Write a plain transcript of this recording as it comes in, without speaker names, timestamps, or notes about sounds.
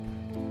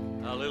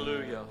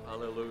Hallelujah,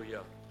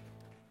 hallelujah,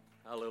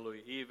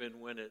 hallelujah. Even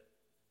when it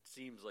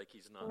seems like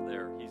he's not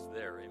there, he's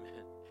there,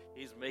 amen.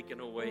 He's making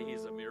a way,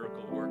 he's a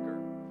miracle worker.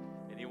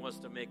 And he wants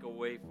to make a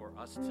way for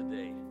us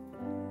today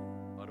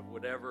out of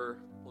whatever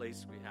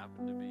place we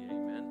happen to be,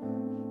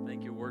 amen.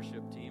 Thank you,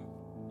 worship team.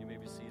 You may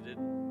be seated.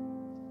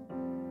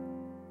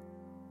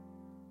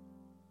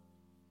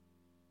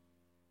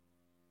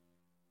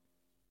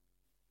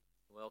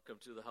 Welcome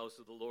to the house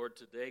of the Lord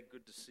today.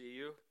 Good to see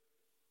you.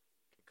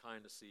 Can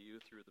kind of see you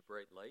through the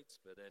bright lights,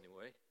 but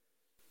anyway,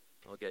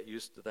 I'll get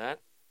used to that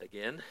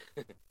again.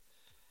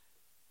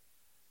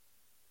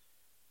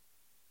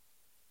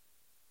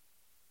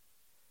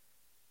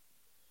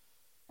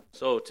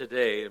 So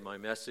today, my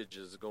message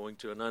is going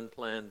to an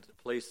unplanned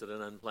place at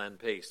an unplanned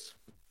pace.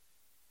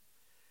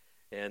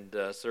 And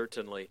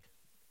certainly,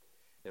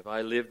 if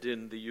I lived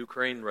in the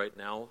Ukraine right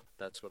now,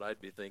 that's what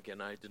I'd be thinking.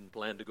 I didn't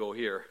plan to go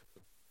here.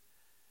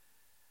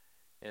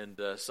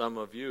 And some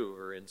of you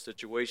are in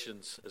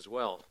situations as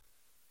well.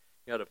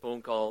 I got a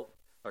phone call,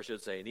 or I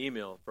should say an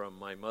email from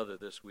my mother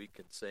this week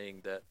and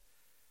saying that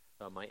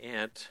my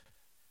aunt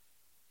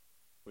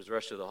was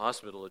rushed to the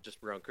hospital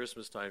just around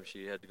Christmas time.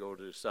 She had to go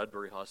to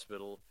Sudbury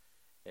Hospital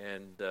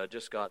and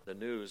just got the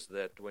news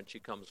that when she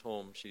comes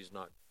home, she's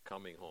not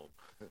coming home.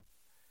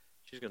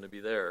 She's going to be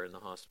there in the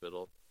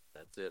hospital.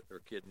 That's it. Her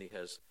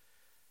kidneys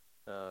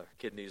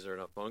are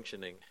not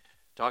functioning.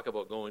 Talk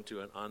about going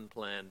to an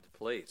unplanned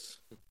place.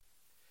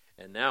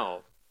 And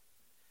now,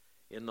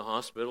 in the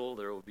hospital,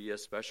 there will be a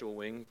special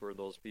wing for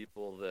those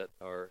people that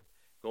are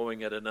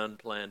going at an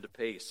unplanned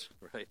pace,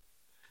 right?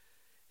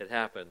 It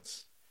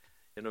happens.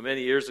 You know,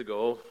 many years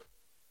ago,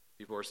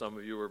 before some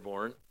of you were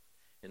born,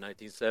 in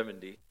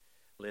 1970,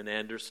 Lynn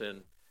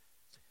Anderson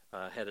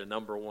had a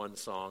number one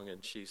song,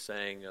 and she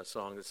sang a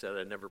song that said,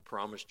 "I never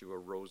promised you a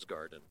rose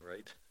garden,"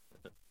 right?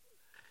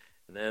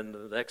 And then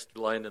the next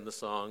line in the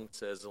song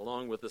says,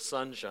 "Along with the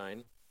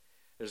sunshine,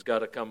 there's got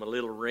to come a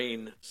little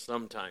rain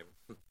sometime."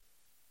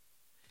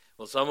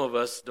 Well, some of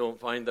us don't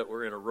find that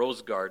we're in a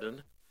rose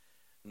garden,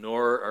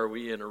 nor are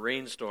we in a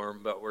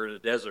rainstorm, but we're in a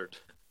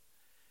desert.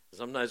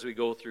 Sometimes we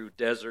go through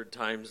desert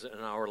times in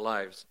our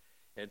lives,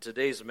 and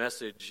today's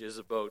message is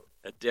about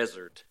a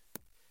desert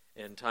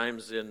and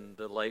times in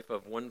the life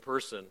of one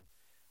person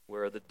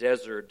where the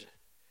desert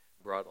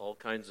brought all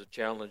kinds of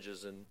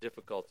challenges and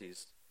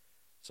difficulties.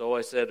 So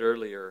I said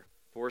earlier,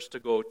 forced to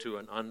go to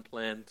an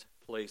unplanned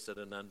place at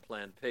an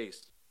unplanned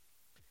pace.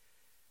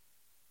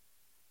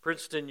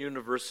 Princeton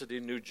University,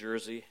 New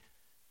Jersey,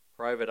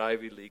 private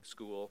Ivy League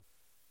school,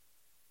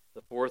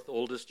 the fourth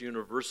oldest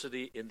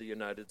university in the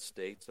United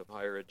States of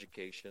higher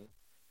education,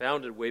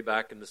 founded way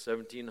back in the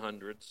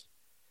 1700s.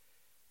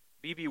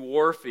 B.B.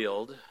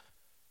 Warfield,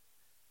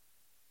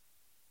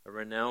 a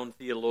renowned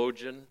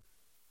theologian,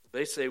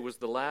 they say was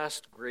the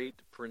last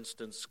great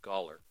Princeton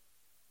scholar.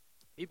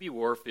 B.B.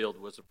 Warfield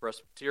was a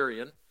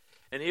Presbyterian,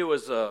 and he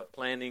was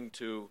planning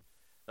to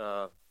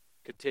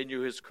continue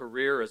his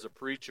career as a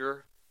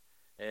preacher,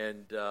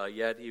 and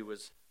yet he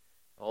was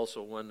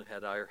also one that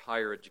had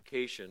higher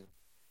education.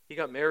 He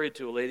got married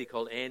to a lady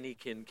called Annie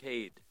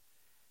Kincaid,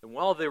 and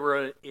while they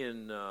were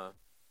in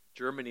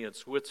Germany and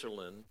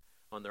Switzerland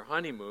on their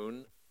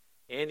honeymoon,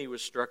 Annie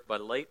was struck by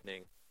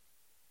lightning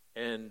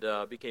and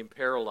became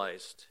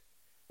paralyzed.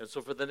 And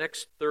so for the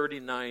next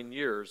 39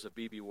 years of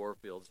B.B.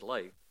 Warfield's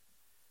life,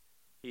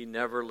 he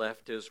never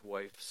left his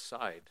wife's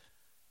side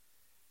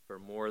for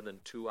more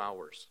than 2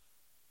 hours.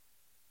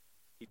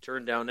 He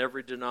turned down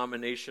every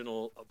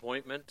denominational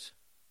appointment,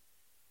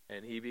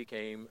 and he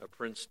became a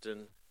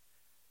Princeton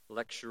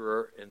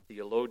lecturer and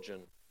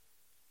theologian.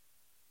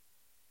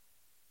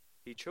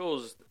 He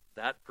chose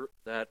that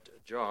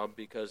job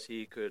because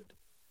he could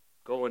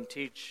go and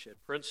teach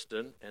at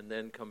Princeton and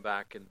then come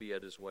back and be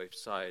at his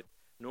wife's side.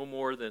 No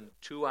more than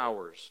 2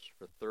 hours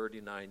for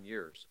 39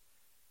 years.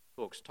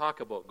 Folks, talk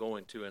about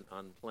going to an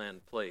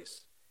unplanned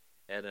place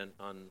at an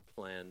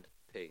unplanned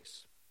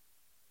pace.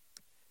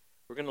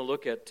 We're going to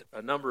look at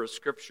a number of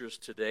scriptures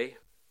today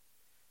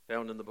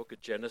found in the book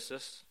of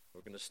Genesis. We're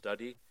going to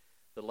study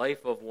the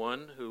life of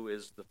one who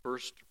is the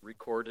first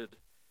recorded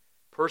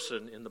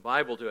person in the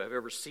Bible to have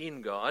ever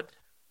seen God,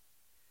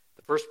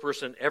 the first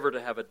person ever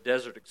to have a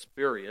desert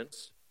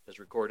experience, as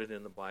recorded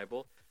in the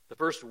Bible, the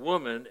first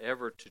woman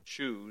ever to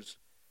choose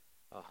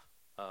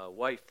a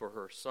wife for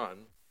her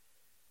son,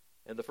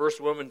 and the first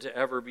woman to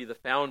ever be the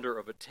founder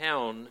of a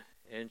town,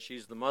 and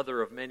she's the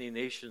mother of many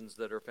nations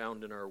that are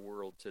found in our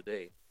world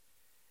today.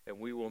 And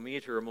we will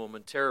meet her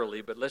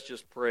momentarily, but let's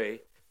just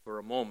pray for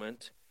a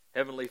moment.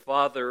 Heavenly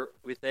Father,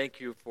 we thank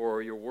you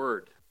for your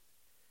word.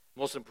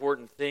 Most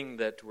important thing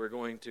that we're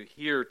going to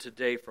hear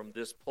today from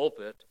this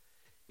pulpit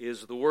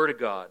is the Word of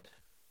God.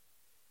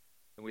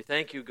 And we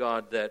thank you,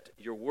 God, that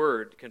your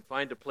Word can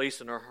find a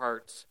place in our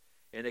hearts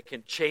and it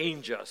can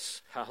change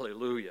us.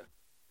 Hallelujah.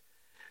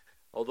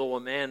 Although a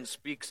man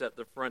speaks at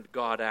the front,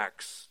 God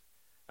acts.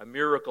 A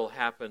miracle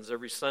happens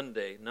every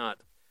Sunday, not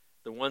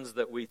the ones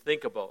that we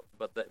think about,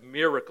 but that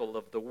miracle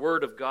of the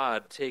Word of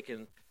God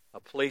taking a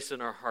place in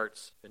our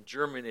hearts and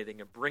germinating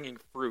and bringing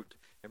fruit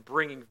and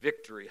bringing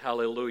victory.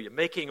 Hallelujah.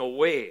 Making a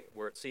way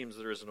where it seems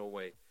there is no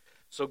way.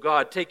 So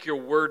God, take your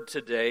word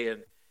today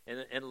and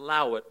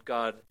allow it,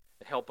 God,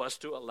 help us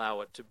to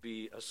allow it to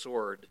be a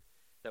sword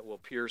that will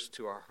pierce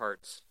to our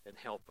hearts and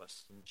help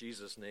us. In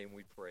Jesus' name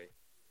we pray.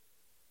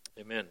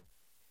 Amen.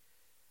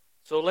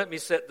 So let me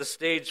set the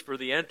stage for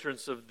the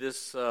entrance of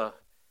this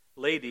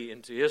lady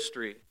into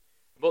history.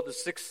 About the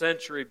 6th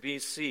century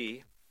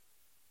BC,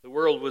 the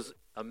world was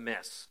a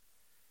mess,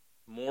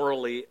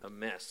 morally a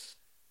mess.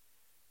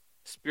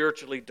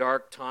 Spiritually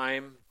dark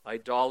time,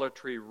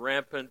 idolatry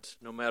rampant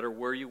no matter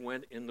where you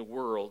went in the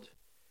world.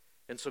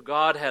 And so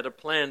God had a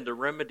plan to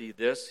remedy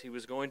this. He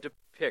was going to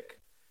pick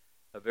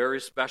a very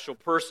special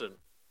person.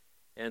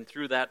 And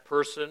through that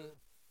person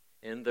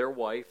and their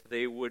wife,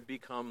 they would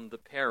become the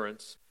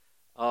parents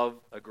of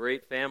a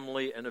great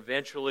family and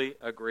eventually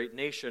a great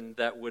nation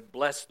that would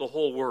bless the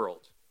whole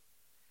world.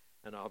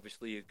 And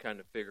obviously you kind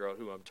of figure out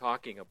who I'm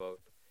talking about.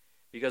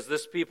 Because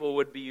this people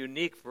would be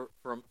unique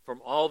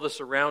from all the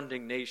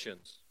surrounding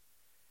nations.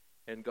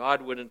 And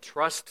God would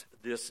entrust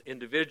this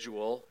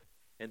individual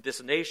and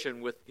this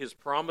nation with his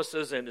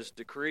promises and his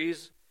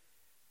decrees.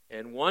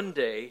 And one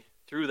day,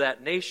 through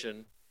that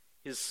nation,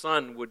 his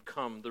son would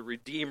come, the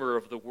Redeemer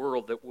of the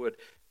world that would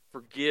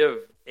forgive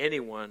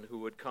anyone who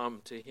would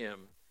come to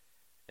him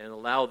and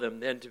allow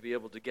them then to be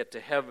able to get to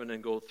heaven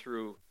and go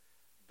through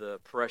the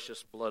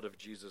precious blood of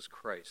Jesus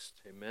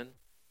Christ. Amen?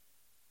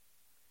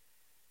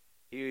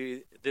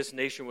 This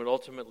nation would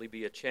ultimately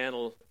be a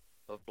channel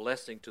of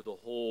blessing to the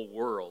whole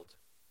world.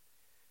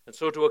 And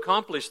so to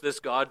accomplish this,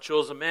 God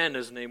chose a man.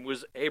 His name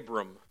was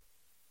Abram.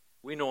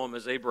 We know him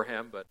as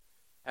Abraham, but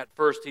at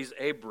first he's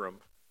Abram.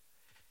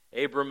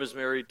 Abram is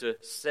married to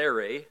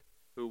Sarai,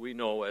 who we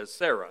know as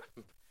Sarah.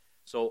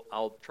 So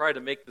I'll try to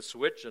make the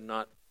switch and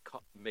not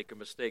make a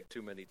mistake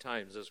too many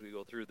times as we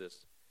go through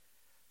this.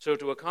 So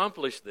to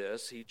accomplish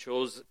this, he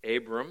chose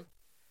Abram,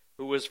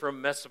 who was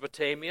from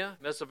Mesopotamia.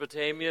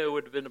 Mesopotamia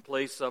would have been a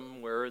place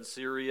somewhere in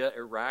Syria,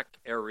 Iraq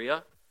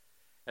area.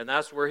 And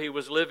that's where he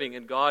was living.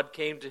 And God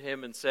came to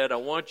him and said, I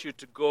want you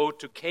to go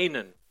to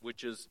Canaan,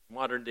 which is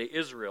modern-day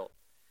Israel.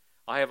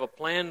 I have a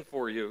plan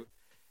for you.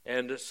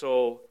 And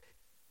so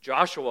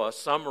Joshua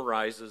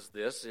summarizes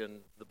this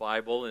in the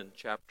Bible in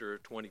chapter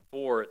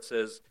 24. It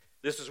says,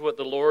 this is what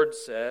the Lord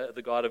said,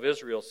 the God of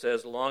Israel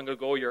says, long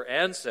ago your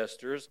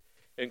ancestors,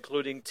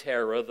 including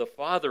Terah, the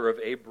father of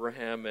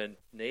Abraham and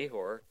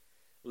Nahor,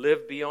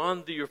 lived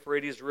beyond the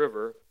Euphrates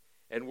River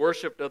and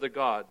worshipped other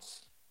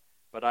gods.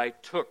 But I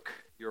took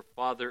your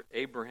father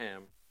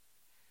Abraham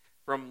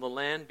from the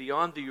land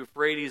beyond the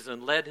Euphrates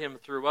and led him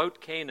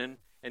throughout Canaan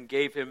and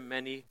gave him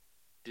many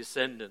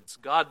descendants.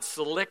 God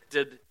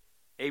selected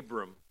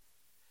Abram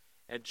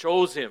and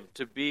chose him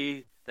to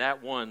be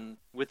that one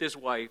with his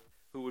wife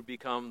who would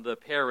become the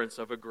parents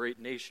of a great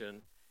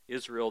nation,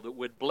 Israel, that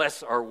would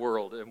bless our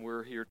world. And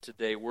we're here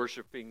today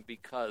worshiping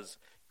because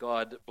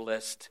God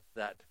blessed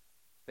that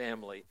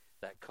family,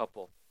 that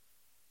couple.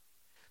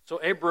 So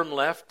Abram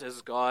left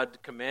as God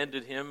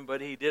commanded him,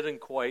 but he didn't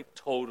quite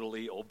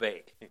totally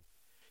obey.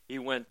 He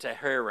went to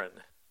Haran,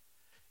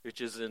 which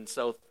is in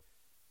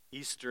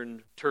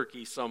southeastern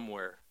Turkey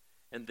somewhere.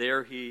 And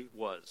there he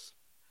was.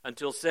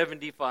 Until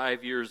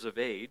 75 years of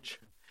age,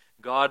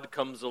 God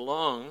comes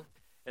along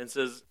and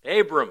says,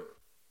 Abram,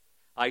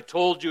 I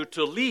told you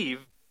to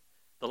leave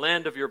the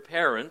land of your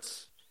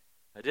parents.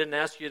 I didn't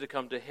ask you to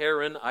come to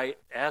Haran. I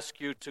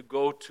asked you to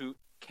go to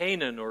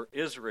Canaan or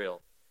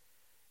Israel.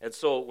 And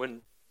so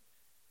when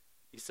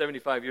he's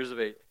 75 years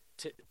of age,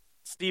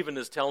 Stephen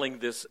is telling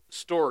this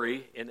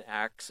story in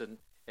Acts,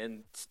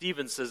 and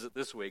Stephen says it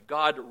this way: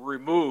 God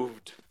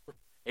removed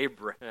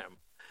Abraham,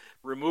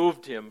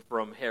 removed him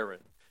from Haran.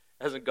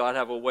 Doesn't God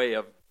have a way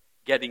of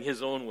getting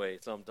his own way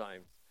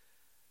sometimes?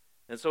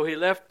 And so he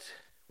left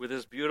with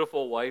his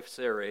beautiful wife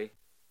Sarai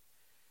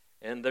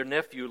and their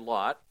nephew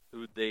Lot,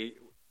 who they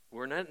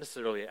were not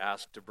necessarily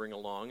asked to bring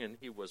along, and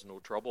he was no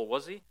trouble,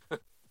 was he?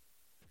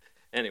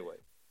 Anyway,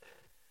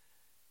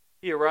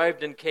 he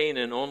arrived in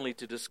Canaan only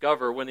to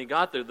discover when he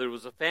got there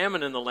was a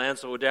famine in the land,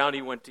 so down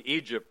he went to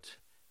Egypt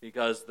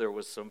because there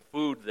was some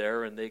food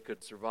there and they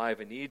could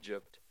survive in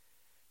Egypt.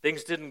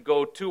 Things didn't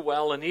go too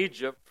well in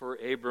Egypt for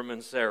Abram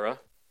and Sarah,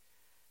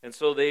 and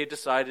so they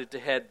decided to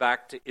head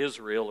back to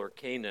Israel or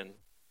Canaan.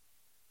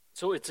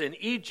 So it's in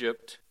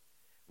Egypt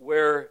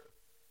where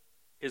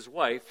his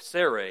wife,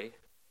 Sarai,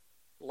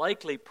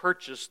 likely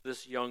purchased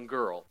this young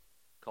girl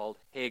called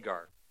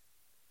Hagar,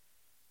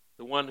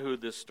 the one who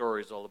this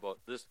story is all about,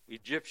 this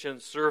Egyptian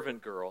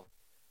servant girl.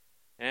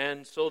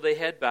 And so they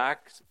head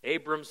back,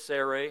 Abram,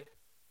 Sarai,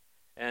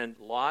 and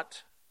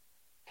Lot,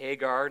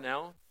 Hagar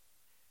now,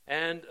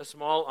 and a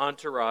small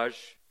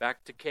entourage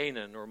back to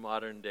Canaan or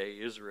modern-day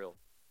Israel.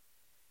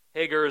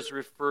 Hagar is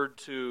referred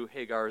to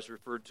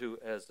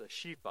as a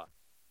Shepha,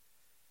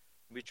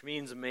 which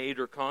means maid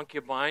or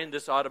concubine.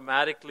 This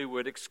automatically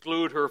would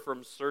exclude her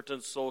from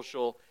certain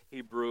social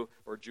Hebrew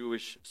or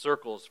Jewish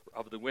circles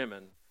of the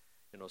women,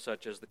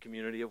 such as the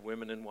community of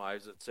women and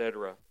wives,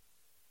 etc.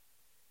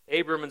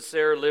 Abram and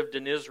Sarah lived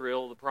in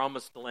Israel, the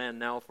promised land,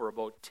 now for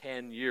about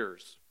 10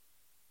 years.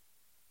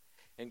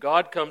 And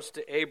God comes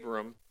to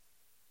Abram,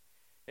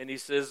 and he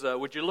says,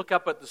 would you look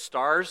up at the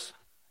stars?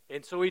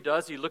 And so he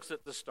does. He looks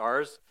at the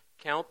stars,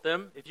 count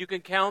them. If you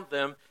can count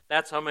them,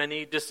 that's how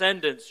many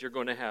descendants you're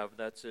going to have.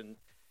 That's in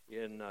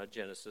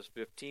Genesis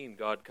 15.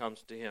 God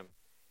comes to him.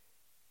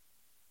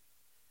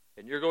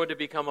 And you're going to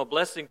become a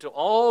blessing to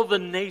all the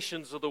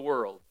nations of the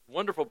world.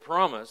 Wonderful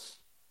promise.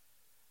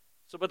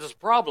 But there's a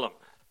problem.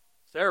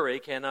 Sarai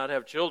cannot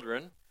have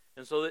children,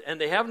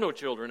 and they have no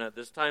children at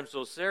this time.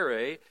 So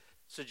Sarai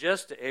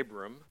suggests to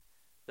Abram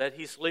that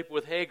he sleep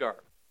with Hagar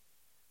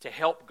to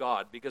help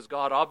God, because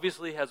God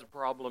obviously has a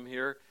problem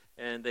here,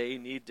 and they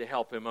need to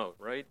help him out,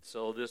 right?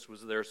 So this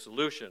was their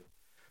solution.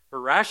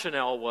 Her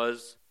rationale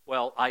was,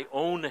 well, I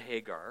own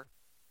Hagar,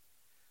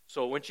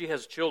 so when she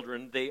has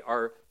children, they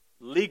are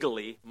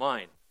legally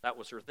mine. That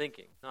was her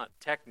thinking. Not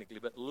technically,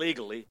 but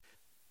legally,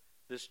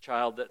 this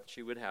child that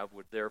she would have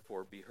would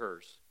therefore be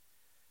hers.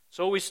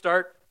 So we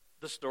start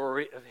the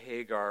story of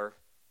Hagar,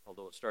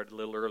 although it started a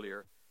little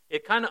earlier.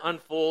 It kind of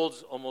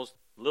unfolds almost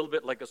a little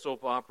bit like a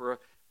soap opera,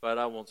 but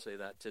I won't say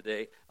that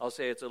today. I'll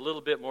say it's a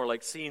little bit more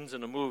like scenes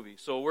in a movie.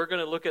 So we're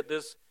going to look at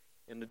this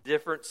in the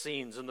different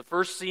scenes. And the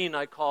first scene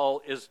I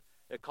call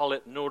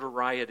it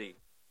notoriety.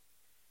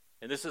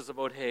 And this is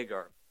about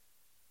Hagar.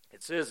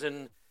 It says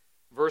in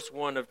verse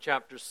 1 of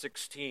chapter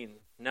 16,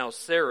 now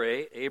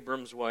Sarai,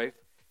 Abram's wife,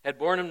 had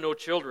borne him no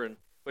children,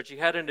 but she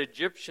had an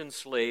Egyptian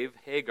slave,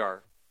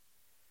 Hagar.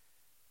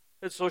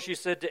 And so she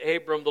said to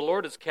Abram, the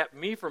Lord has kept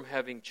me from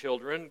having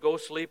children. Go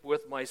sleep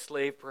with my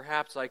slave.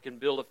 Perhaps I can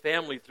build a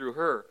family through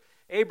her.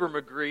 Abram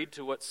agreed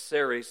to what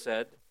Sarai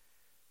said.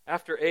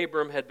 After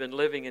Abram had been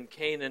living in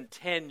Canaan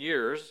 10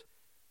 years,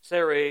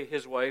 Sarai,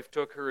 his wife,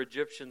 took her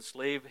Egyptian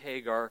slave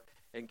Hagar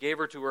and gave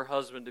her to her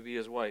husband to be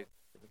his wife.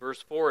 In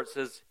verse 4 it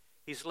says,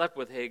 he slept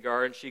with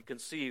Hagar and she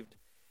conceived.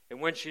 And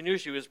when she knew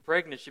she was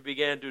pregnant, she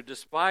began to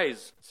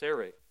despise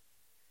Sarai.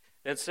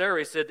 Then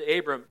Sarai said to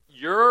Abram,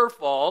 your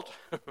fault.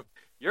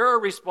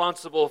 You're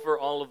responsible for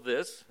all of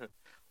this.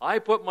 I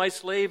put my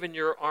slave in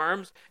your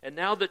arms, and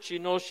now that she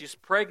knows she's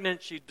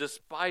pregnant, she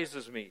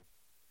despises me.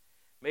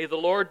 May the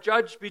Lord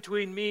judge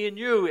between me and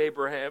you,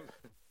 Abraham.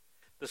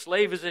 The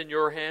slave is in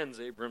your hands,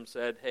 Abram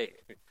said. Hey,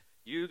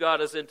 you got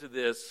us into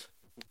this,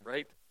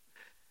 right?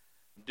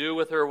 Do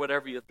with her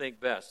whatever you think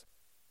best.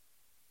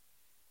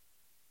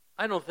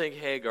 I don't think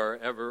Hagar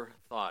ever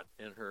thought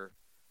in her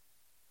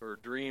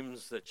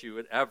dreams that she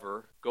would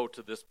ever go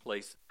to this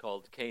place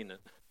called Canaan,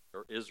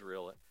 or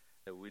Israel,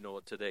 that we know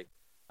it today.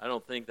 I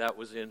don't think that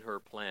was in her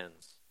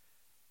plans.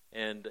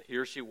 And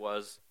here she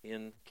was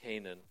in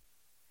Canaan.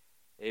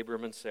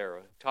 Abram and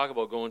Sarah. Talk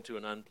about going to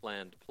an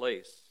unplanned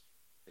place.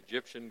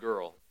 Egyptian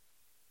girl.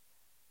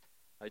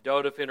 I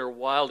doubt if in her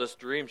wildest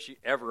dreams she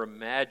ever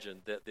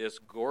imagined that this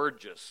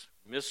gorgeous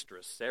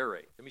mistress,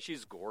 Sarai, I mean,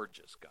 she's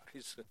gorgeous,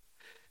 guys,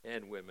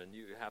 and women,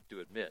 you have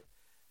to admit,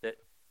 that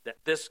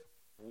this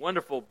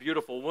wonderful,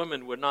 beautiful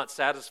woman would not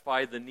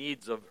satisfy the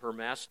needs of her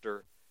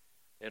master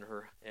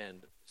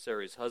and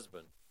Sarai's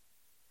husband.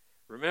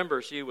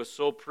 Remember, she was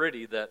so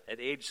pretty that at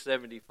age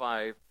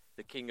 75,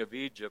 the king of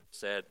Egypt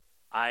said,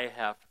 I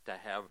have to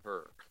have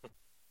her.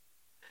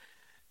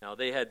 Now,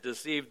 they had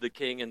deceived the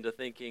king into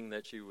thinking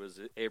that she was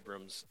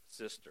Abram's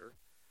sister.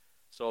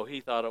 So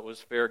he thought it was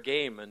fair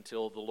game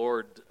until the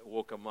Lord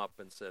woke him up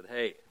and said,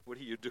 hey, what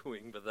are you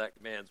doing with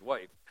that man's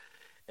wife?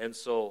 And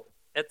so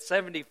at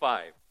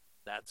 75,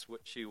 that's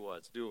what she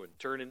was doing,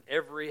 turning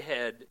every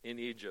head in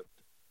Egypt.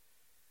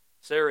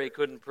 Sarai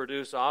couldn't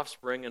produce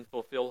offspring and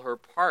fulfill her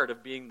part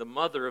of being the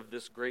mother of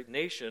this great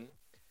nation.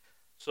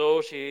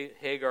 So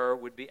Hagar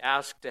would be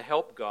asked to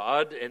help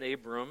God and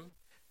Abram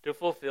to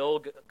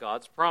fulfill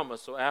God's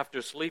promise. So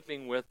after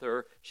sleeping with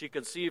her, she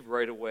conceived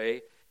right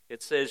away.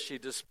 It says she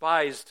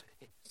despised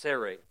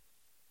Sarai.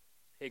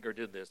 Hagar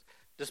did this.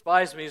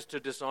 Despise means to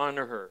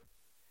dishonor her.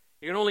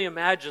 You can only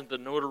imagine the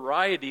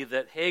notoriety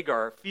that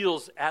Hagar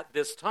feels at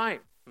this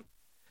time.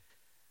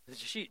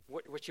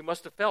 What she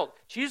must have felt.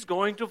 She's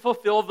going to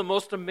fulfill the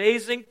most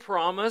amazing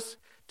promise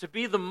to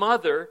be the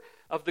mother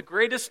of the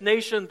greatest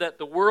nation that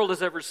the world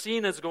has ever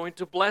seen, is going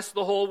to bless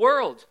the whole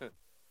world.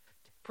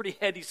 Pretty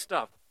heady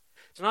stuff.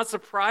 It's not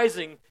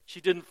surprising she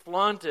didn't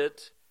flaunt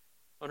it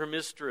on her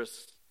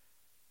mistress,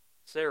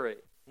 Sarai.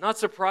 Not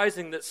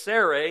surprising that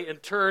Sarai, in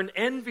turn,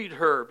 envied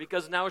her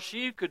because now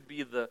she could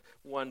be the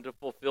one to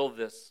fulfill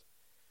this.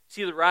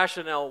 See, the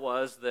rationale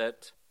was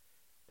that,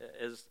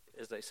 as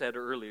I said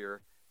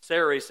earlier,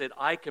 Sarai said,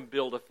 I can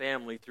build a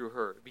family through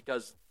her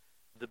because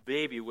the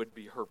baby would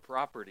be her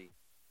property.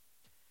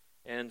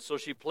 And so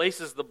she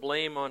places the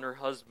blame on her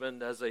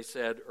husband, as I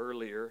said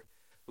earlier,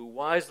 who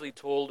wisely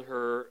told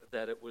her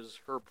that it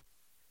was her.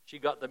 She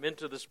got them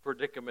into this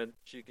predicament.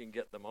 She can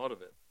get them out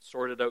of it.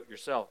 Sort it out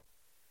yourself.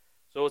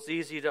 So it's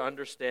easy to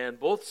understand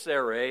both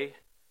Sarai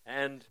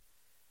and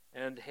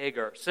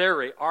Hagar.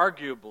 Sarai,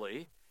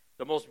 arguably,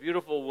 the most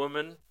beautiful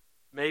woman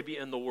maybe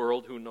in the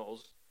world, who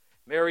knows,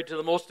 married to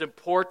the most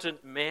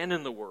important man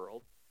in the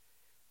world,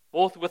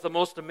 both with the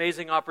most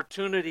amazing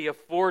opportunity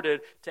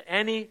afforded to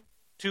any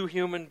two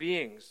human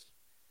beings.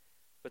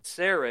 But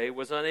Sarai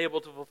was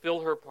unable to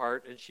fulfill her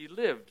part, and she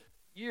lived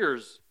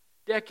years,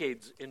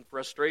 decades in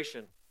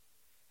frustration.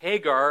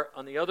 Hagar,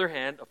 on the other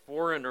hand, a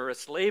foreigner, a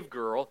slave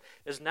girl,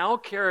 is now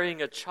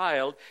carrying a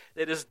child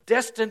that is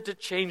destined to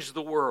change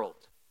the world.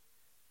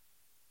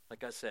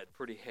 Like I said,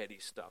 pretty heady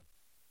stuff.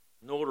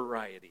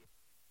 Notoriety.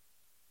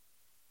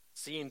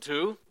 Scene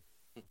 2,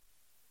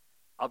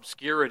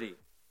 obscurity.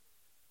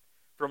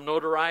 From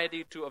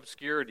notoriety to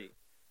obscurity. It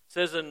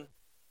says in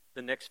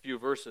the next few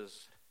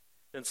verses,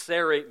 then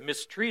Sarai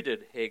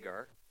mistreated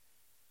Hagar,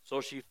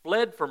 so she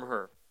fled from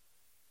her.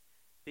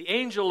 The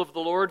angel of the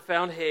Lord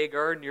found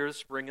Hagar near the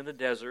spring in the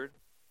desert.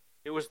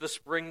 It was the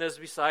spring that is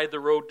beside the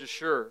road to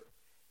Shur.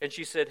 And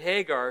she said,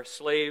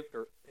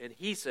 and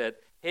he said,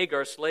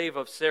 Hagar, slave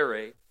of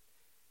Sarai,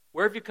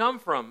 where have you come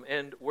from,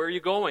 and where are you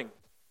going?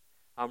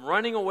 I'm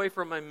running away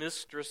from my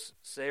mistress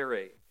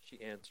Sarai,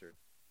 she answered.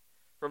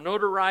 From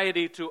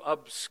notoriety to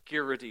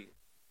obscurity.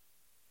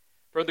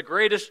 From the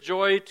greatest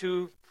joy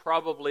to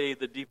probably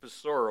the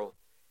deepest sorrow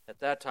at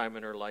that time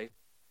in her life.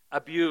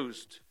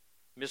 Abused,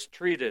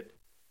 mistreated,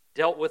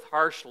 dealt with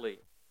harshly.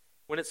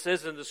 When it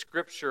says in the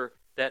scripture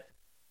that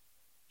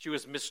she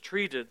was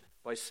mistreated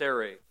by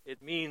Sarai,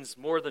 it means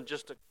more than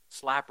just a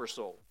slap or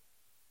so.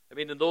 I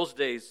mean, in those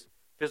days,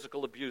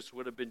 physical abuse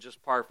would have been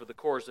just par for the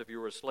course if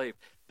you were a slave.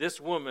 This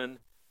woman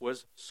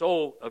was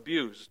so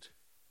abused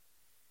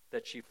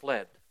that she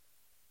fled.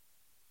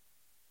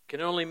 Can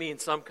only mean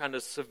some kind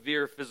of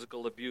severe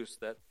physical abuse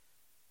that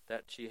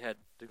she had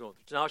to go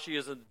through. Now she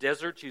is in the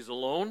desert. She's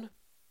alone.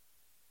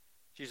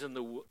 She's in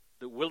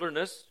the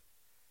wilderness.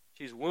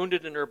 She's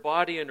wounded in her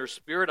body and her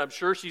spirit. I'm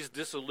sure she's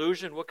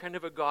disillusioned. What kind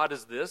of a God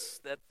is this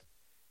that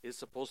is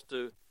supposed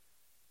to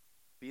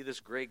be this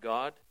great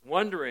God?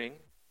 Wondering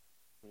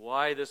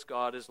why this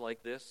God is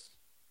like this.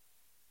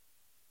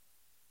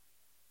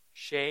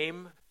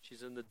 Shame.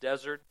 She's in the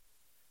desert.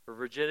 Her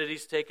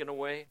virginity's taken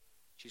away.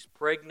 She's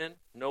pregnant.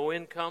 No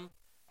income.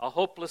 A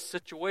hopeless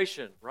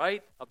situation,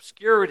 right?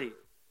 Obscurity.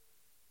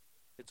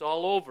 It's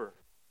all over.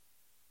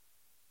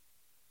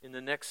 In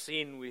the next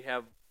scene, we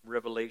have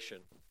revelation.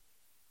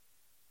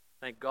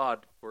 Thank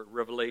God for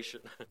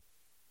revelation.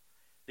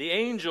 The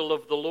angel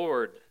of the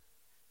Lord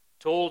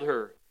told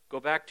her, go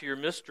back to your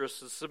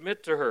mistress and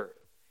submit to her.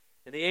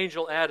 And the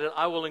angel added,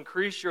 I will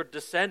increase your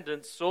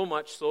descendants so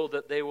much so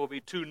that they will be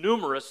too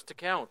numerous to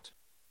count.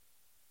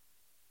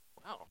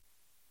 Wow.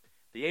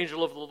 The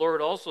angel of the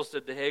Lord also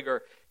said to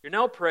Hagar, you're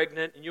now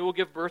pregnant, and you will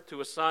give birth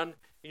to a son,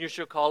 and you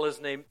shall call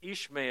his name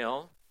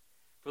Ishmael,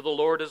 for the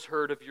Lord has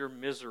heard of your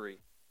misery.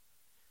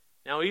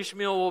 Now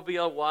Ishmael will be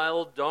a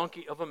wild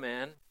donkey of a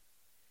man.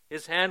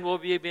 His hand will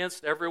be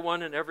against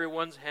everyone, and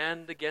everyone's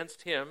hand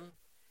against him,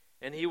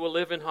 and he will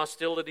live in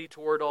hostility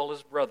toward all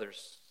his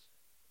brothers.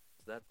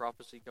 Does that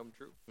prophecy come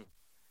true?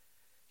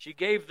 She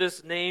gave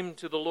this name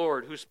to the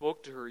Lord, who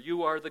spoke to her,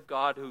 you are the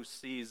God who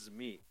sees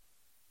me.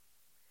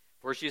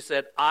 For she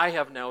said, I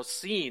have now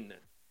seen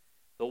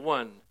the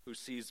one who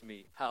sees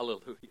me.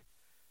 Hallelujah.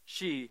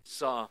 She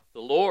saw the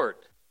Lord.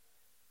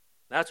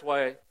 That's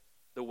why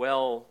the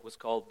well was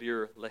called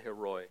Bir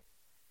Leheroi.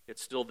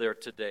 It's still there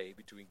today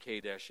between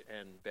Kadesh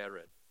and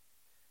Bered.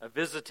 A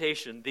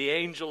visitation, the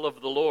angel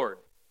of the Lord.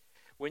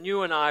 When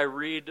you and I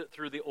read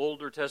through the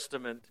Older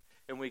Testament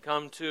and we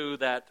come to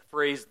that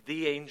phrase,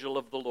 the angel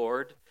of the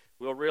Lord,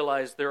 we'll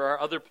realize there are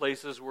other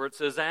places where it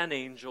says an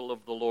angel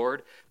of the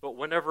Lord, but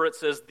whenever it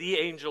says the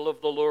angel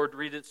of the Lord,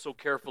 read it so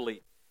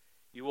carefully.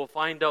 You will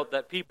find out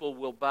that people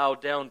will bow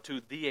down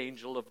to the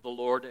angel of the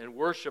Lord and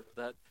worship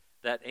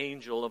that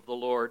angel of the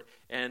Lord.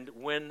 And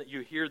when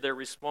you hear their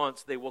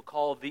response, they will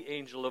call the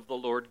angel of the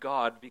Lord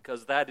God,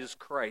 because that is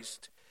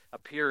Christ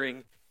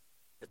appearing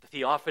at the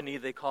theophany,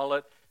 they call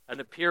it, an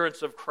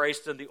appearance of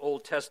Christ in the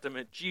Old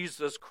Testament.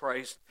 Jesus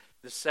Christ,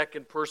 the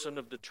second person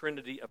of the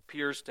Trinity,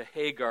 appears to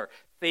Hagar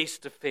face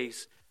to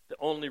face.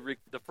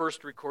 The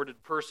first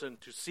recorded person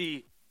to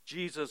see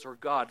Jesus or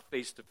God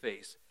face to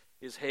face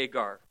is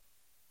Hagar.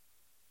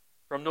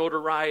 From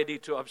notoriety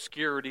to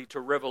obscurity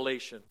to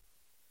revelation.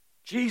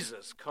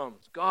 Jesus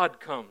comes. God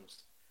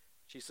comes.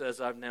 She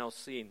says, I've now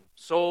seen.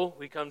 So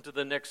we come to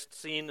the next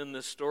scene in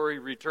this story,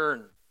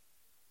 return.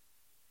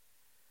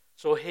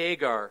 So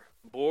Hagar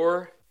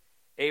bore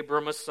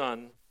Abram a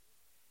son,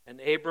 and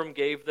Abram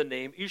gave the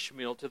name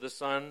Ishmael to the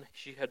son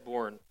she had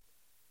born.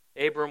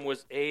 Abram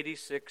was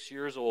 86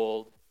 years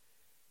old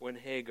when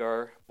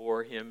Hagar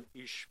bore him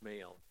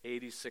Ishmael.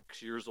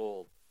 86 years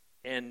old.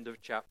 End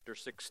of chapter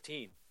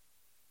 16.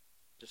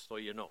 Just so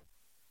you know.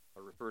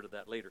 I'll refer to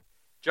that later.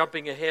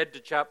 Jumping ahead to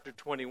chapter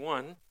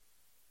 21.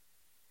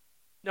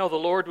 Now the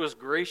Lord was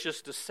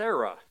gracious to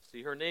Sarah.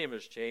 See, her name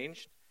has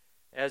changed.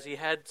 As he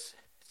had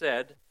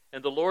said,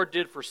 and the Lord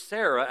did for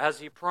Sarah as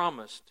he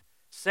promised.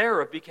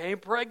 Sarah became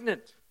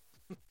pregnant.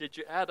 Did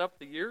you add up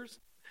the years?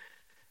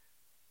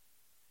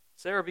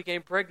 Sarah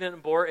became pregnant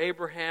and bore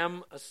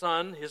Abraham a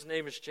son. His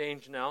name has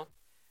changed now.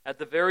 At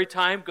the very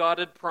time God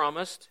had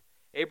promised,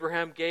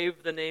 Abraham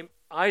gave the name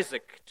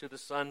Isaac to the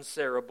son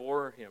Sarah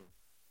bore him.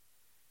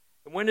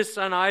 And when his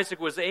son Isaac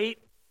was 8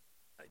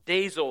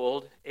 days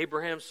old,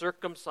 Abraham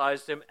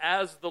circumcised him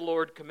as the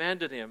Lord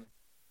commanded him.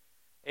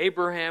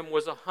 Abraham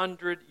was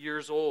 100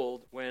 years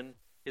old when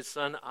his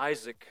son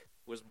Isaac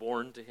was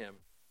born to him.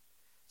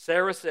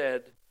 Sarah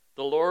said,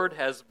 "The Lord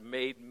has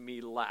made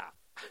me laugh."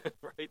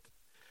 Right?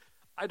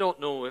 I don't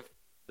know if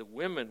the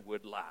women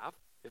would laugh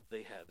if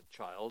they had a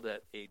child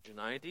at age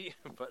 90,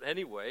 but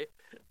anyway,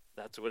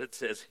 that's what it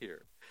says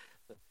here.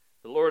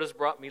 The Lord has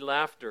brought me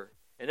laughter,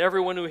 and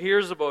everyone who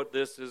hears about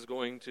this is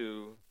going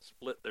to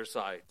split their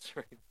sides.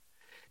 Right?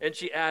 And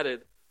she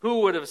added, "Who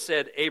would have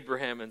said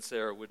Abraham and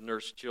Sarah would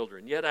nurse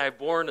children? Yet I have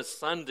borne a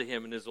son to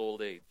him in his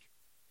old age."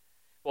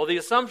 Well, the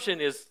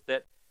assumption is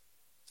that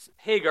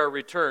Hagar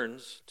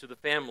returns to the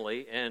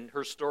family, and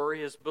her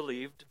story is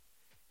believed,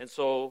 and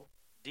so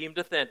deemed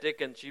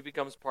authentic, and she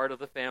becomes part of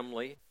the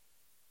family,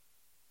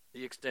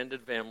 the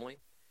extended family.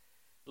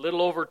 A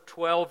little over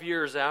 12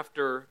 years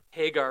after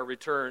Hagar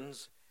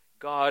returns,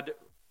 God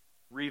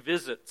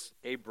revisits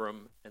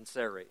Abram and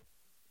Sarai.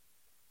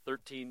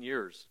 13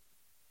 years.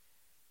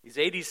 He's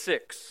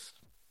 86,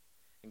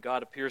 and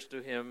God appears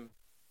to him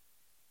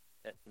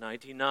at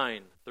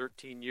 99,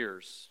 13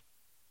 years.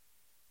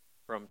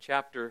 From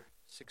chapter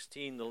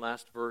 16, the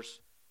last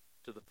verse,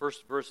 to the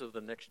first verse of the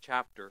next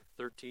chapter,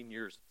 13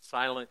 years,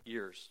 silent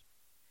years.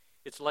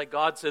 It's like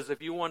God says,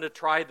 if you want to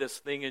try this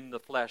thing in the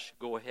flesh,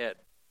 go ahead.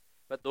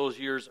 But those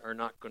years are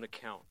not going to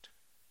count.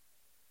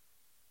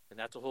 And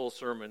that's a whole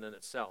sermon in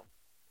itself.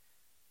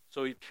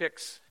 So he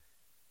picks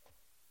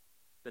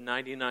the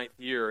 99th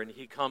year, and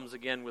he comes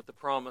again with the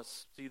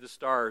promise, see the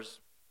stars.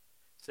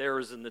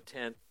 Sarah's in the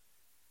tent,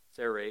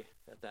 Sarai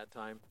at that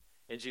time,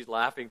 and she's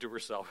laughing to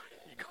herself.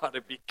 You got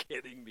to be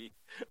kidding me.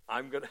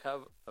 I'm going to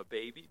have a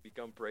baby,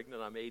 become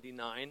pregnant. I'm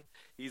 89.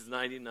 He's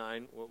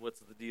 99. What's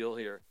the deal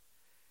here?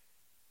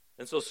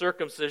 And so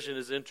circumcision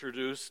is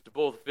introduced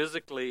both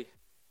physically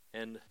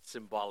and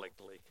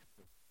symbolically.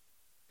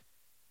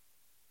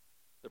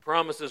 The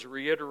promise is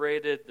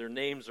reiterated. Their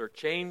names are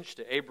changed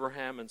to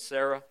Abraham and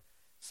Sarah.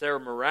 Sarah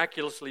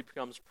miraculously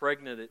becomes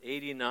pregnant at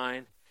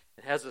 89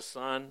 and has a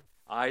son,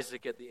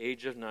 Isaac, at the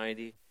age of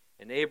 90.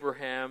 And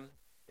Abraham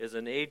is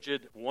an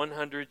aged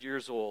 100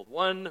 years old.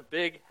 One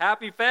big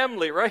happy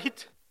family,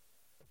 right?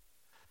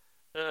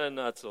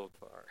 Not so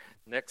far.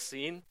 Next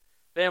scene,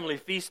 family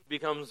feast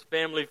becomes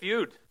family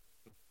feud.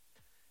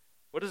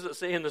 What does it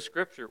say in the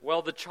scripture?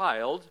 Well, the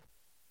child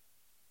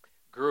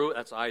grew,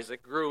 that's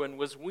Isaac, grew and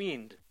was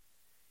weaned.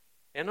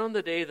 And on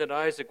the day that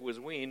Isaac was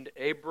weaned,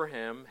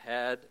 Abraham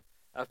had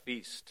a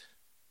feast.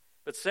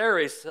 But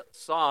Sarai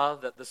saw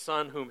that the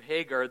son whom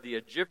Hagar the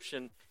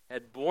Egyptian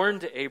had borne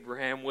to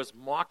Abraham was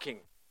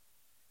mocking.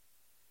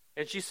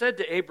 And she said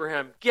to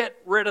Abraham,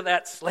 "Get rid of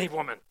that slave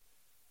woman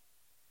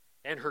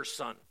and her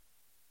son,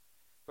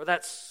 for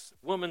that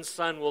woman's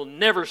son will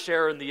never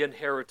share in the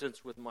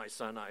inheritance with my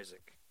son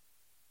Isaac."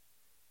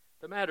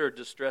 The matter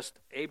distressed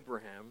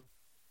Abraham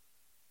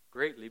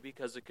greatly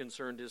because it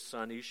concerned his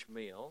son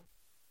Ishmael.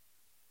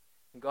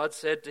 And God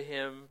said to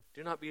him,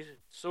 "Do not be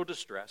so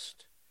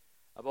distressed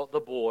about the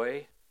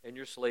boy and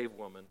your slave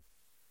woman.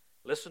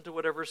 Listen to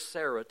whatever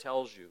Sarah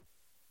tells you."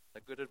 Is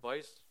that good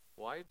advice,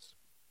 wives?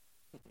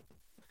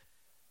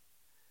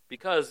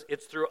 Because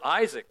it's through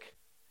Isaac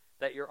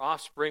that your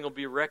offspring will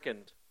be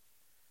reckoned.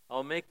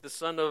 I'll make the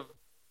son of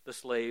the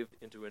slave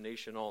into a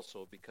nation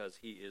also, because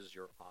he is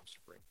your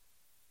offspring.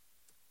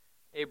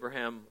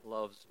 Abraham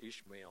loves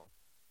Ishmael.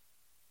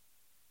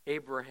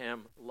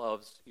 Abraham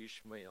loves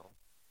Ishmael.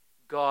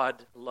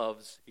 God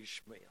loves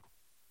Ishmael.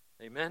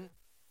 Amen?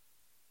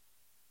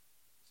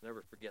 Let's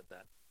never forget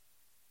that.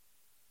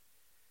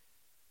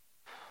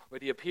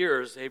 But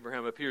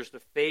Abraham appears to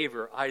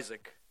favor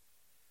Isaac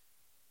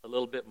a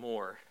little bit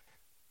more.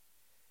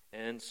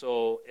 And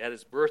so at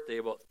his birthday,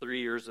 about 3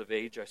 years of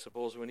age, I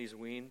suppose, when he's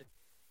weaned,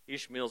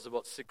 Ishmael's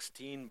about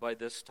 16 by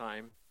this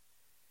time.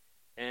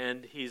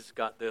 And he's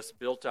got this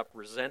built-up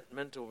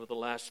resentment over the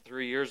last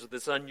 3 years of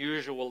this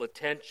unusual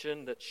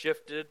attention that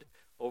shifted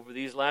over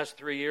these last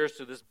 3 years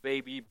to this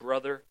baby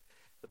brother.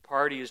 The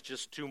party is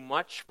just too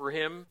much for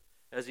him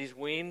as he's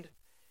weaned.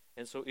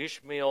 And so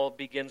Ishmael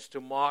begins to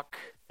mock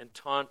and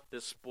taunt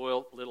this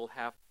spoiled little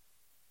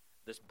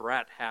this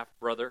brat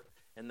half-brother.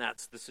 And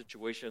that's the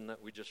situation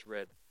that we just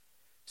read.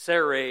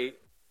 Sarai,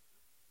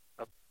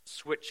 a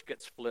switch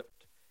gets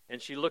flipped,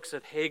 and she looks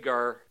at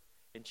Hagar,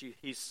 and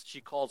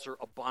she calls her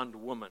a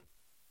bondwoman,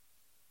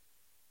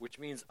 which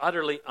means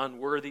utterly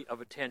unworthy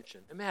of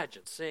attention.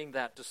 Imagine saying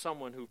that to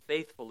someone who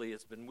faithfully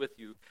has been with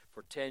you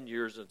for 10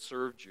 years and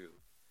served you.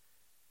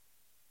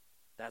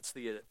 That's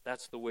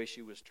the way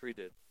she was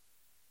treated.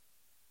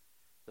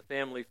 The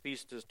family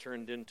feast has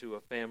turned into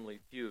a family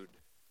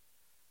feud,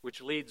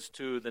 which leads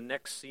to the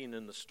next scene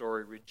in the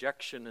story,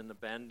 rejection and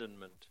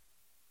abandonment.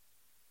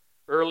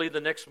 Early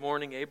the next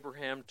morning,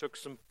 Abraham took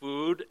some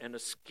food and a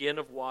skin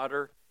of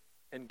water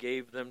and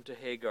gave them to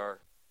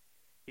Hagar.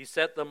 He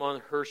set them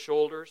on her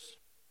shoulders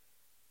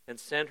and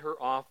sent her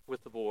off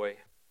with the boy.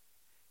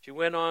 She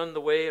went on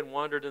the way and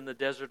wandered in the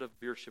desert of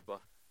Beersheba.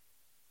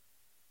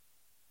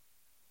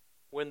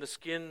 When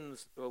the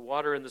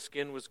water in the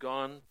skin was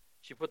gone,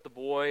 she put the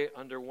boy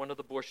under one of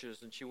the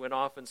bushes, and she went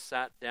off and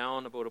sat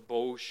down about a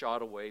bow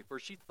shot away, for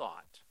she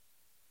thought,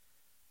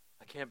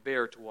 I can't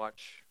bear to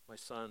watch my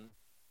son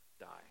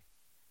die.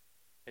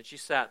 And she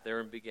sat there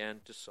and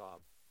began to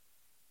sob.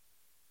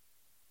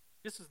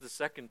 This is the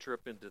second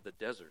trip into the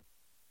desert.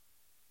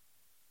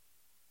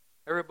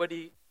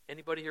 Anybody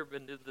here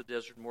been to the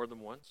desert more than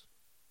once?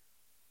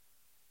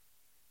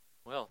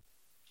 Well,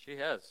 she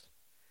has.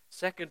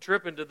 Second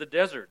trip into the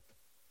desert.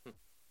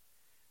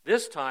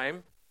 This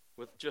time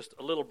with just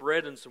a little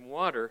bread and some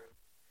water.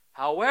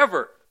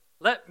 However,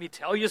 let me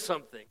tell you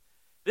something.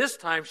 This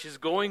time she's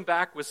going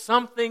back with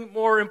something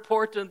more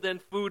important than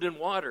food and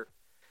water.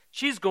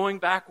 She's going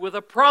back with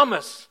a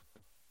promise.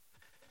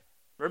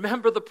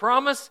 Remember the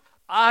promise?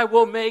 I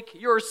will make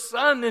your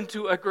son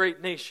into a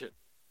great nation.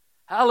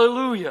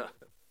 Hallelujah.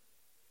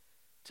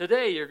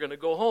 Today you're going to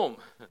go home.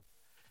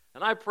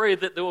 And I pray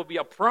that there will be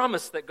a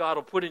promise that God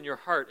will put in your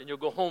heart, and you'll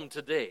go home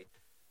today.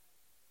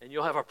 And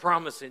you'll have a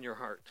promise in your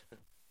heart.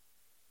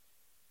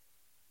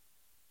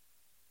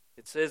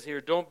 It says here,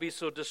 don't be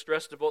so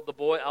distressed about the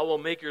boy. I will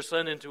make your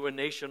son into a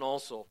nation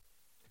also.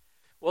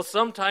 Well,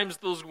 sometimes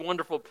those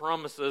wonderful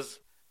promises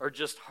are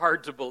just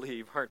hard to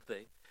believe, aren't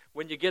they?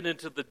 When you get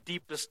into the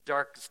deepest,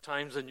 darkest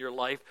times in your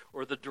life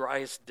or the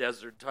driest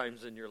desert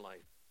times in your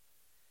life.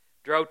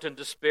 Drought and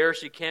despair,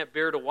 she can't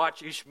bear to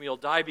watch Ishmael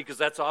die because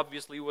that's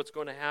obviously what's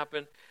going to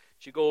happen.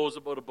 She goes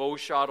about a bow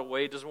shot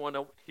away, doesn't want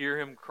to hear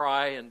him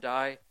cry and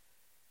die.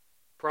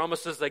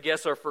 Promises, I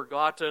guess, are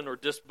forgotten or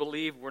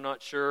disbelieved. We're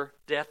not sure.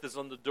 Death is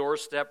on the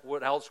doorstep.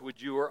 What else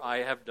would you or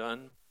I have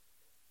done?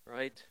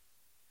 Right?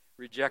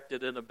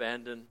 Rejected and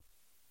abandoned.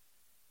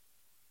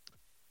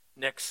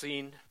 Next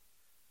scene,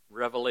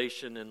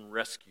 revelation and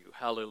rescue.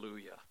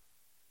 Hallelujah.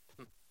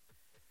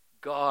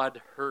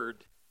 God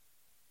heard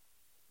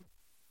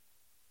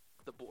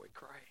the boy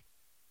crying.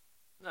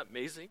 Isn't that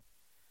amazing?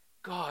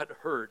 God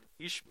heard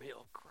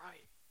Ishmael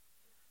crying.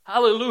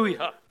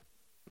 Hallelujah.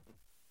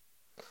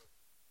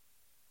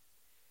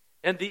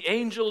 And the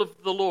angel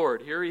of the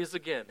Lord, here he is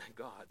again,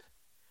 God,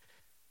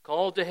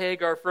 called to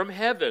Hagar from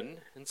heaven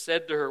and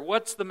said to her,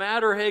 what's the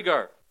matter,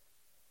 Hagar?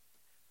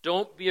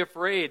 Don't be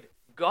afraid.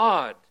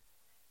 God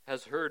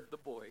has heard the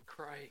boy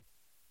crying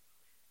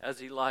as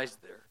he lies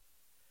there.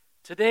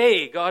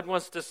 Today, God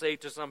wants to say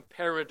to some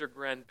parent or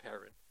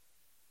grandparent,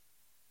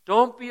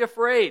 don't be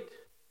afraid.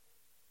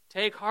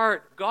 Take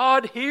heart.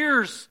 God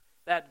hears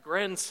that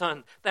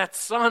grandson, that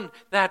son,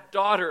 that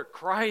daughter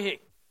crying.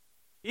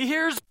 He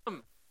hears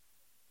them.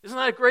 Isn't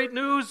that great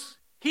news?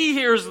 He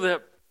hears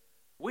them.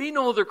 We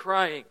know they're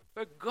crying,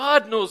 but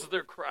God knows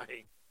they're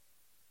crying.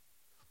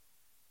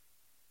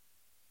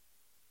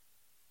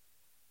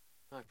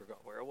 I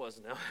forgot where I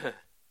was now.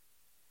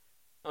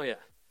 Oh yeah.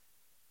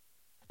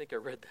 I think I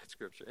read that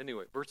scripture.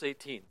 Anyway, verse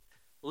 18.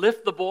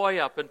 Lift the boy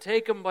up and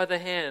take him by the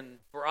hand,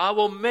 for I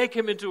will make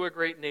him into a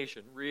great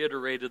nation,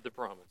 reiterated the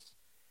promise.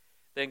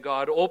 Then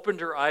God opened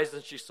her eyes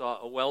and she saw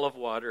a well of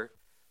water.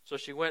 So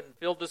she went and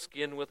filled the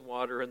skin with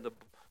water and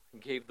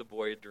gave the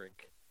boy a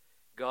drink.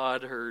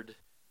 God heard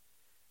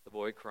the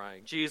boy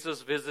crying.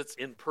 Jesus visits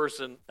in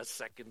person a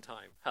second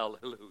time.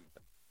 Hallelujah.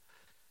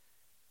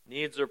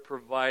 Needs are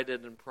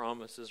provided and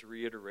promises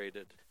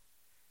reiterated.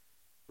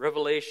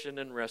 Revelation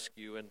and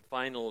rescue. And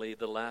finally,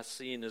 the last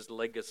scene is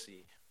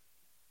legacy.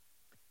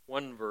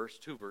 One verse,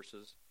 two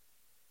verses,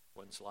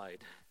 one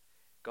slide.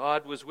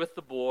 God was with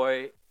the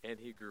boy and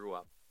he grew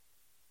up.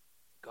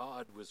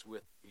 God was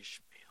with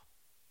Ishmael.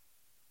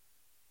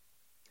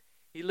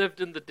 He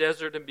lived in the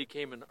desert and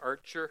became an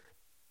archer.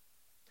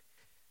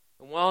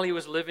 And while he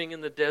was living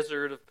in the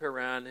desert of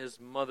Paran, his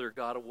mother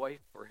got a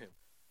wife for him.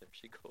 There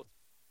she goes.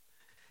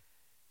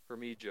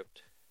 From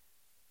Egypt.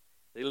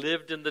 They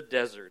lived in the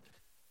desert.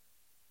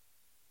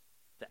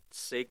 That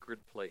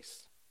sacred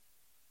place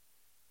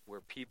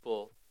where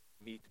people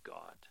meet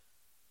God.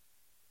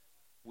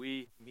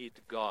 We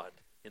meet God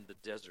in the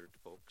desert,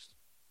 folks.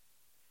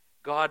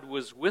 God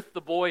was with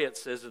the boy, it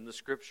says in the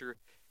scripture,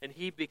 and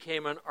he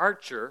became an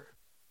archer.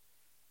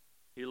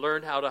 He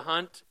learned how to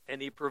hunt, and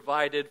he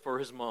provided for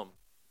his mom.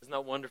 Isn't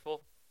that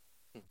wonderful?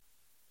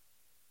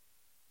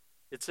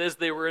 It says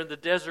they were in the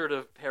desert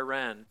of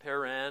Paran.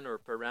 Paran, or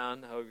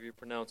Paran, however you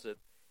pronounce it,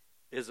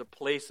 is a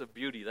place of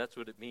beauty. That's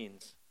what it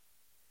means.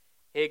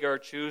 Hagar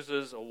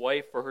chooses a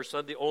wife for her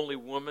son, the only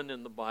woman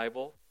in the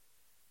Bible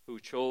who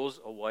chose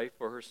a wife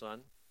for her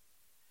son.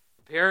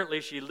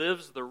 Apparently, she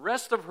lives the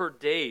rest of her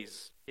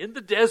days in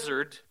the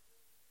desert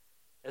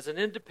as an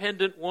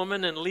independent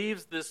woman and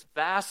leaves this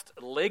vast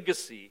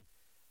legacy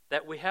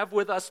that we have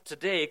with us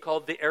today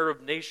called the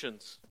Arab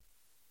nations.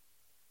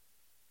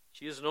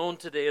 She is known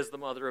today as the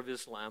mother of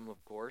Islam,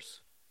 of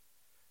course.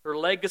 Her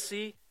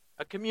legacy,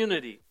 a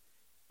community,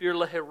 Bir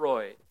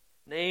Lahiroi,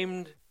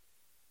 named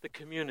the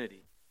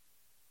community.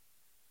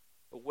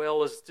 The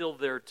well is still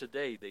there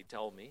today, they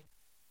tell me.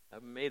 I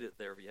haven't made it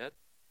there yet.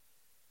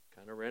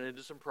 Kind of ran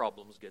into some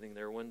problems getting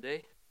there one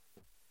day.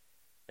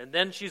 And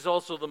then she's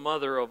also the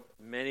mother of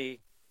many,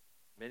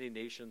 many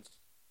nations.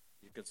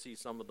 You can see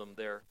some of them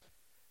there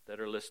that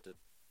are listed.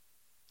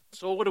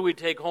 So what do we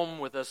take home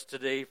with us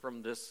today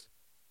from this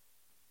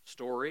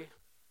story?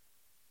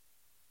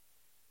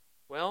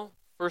 Well,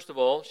 First of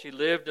all, she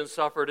lived and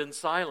suffered in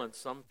silence.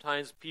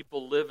 Sometimes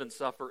people live and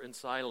suffer in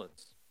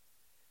silence.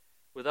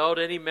 Without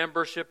any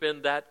membership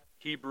in that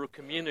Hebrew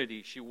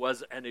community, she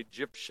was an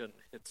Egyptian,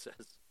 it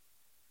says.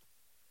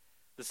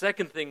 The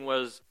second thing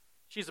was,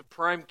 she's a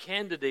prime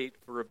candidate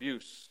for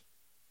abuse.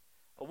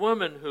 A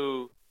woman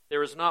who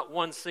there is not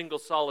one single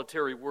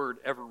solitary word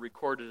ever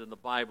recorded in the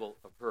Bible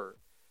of her.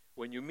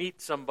 When you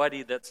meet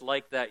somebody that's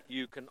like that,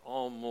 you can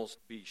almost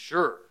be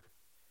sure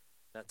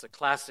that's a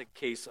classic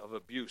case of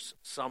abuse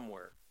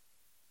somewhere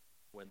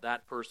when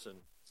that person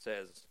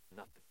says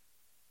nothing.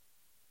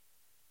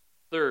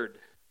 Third,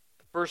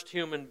 the first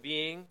human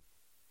being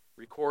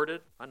recorded,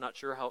 I'm not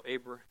sure how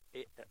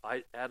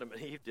Adam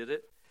and Eve did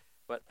it,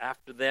 but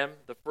after them,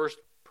 the first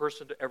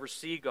person to ever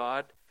see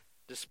God,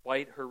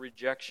 despite her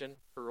rejection,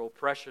 her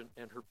oppression,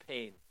 and her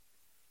pain.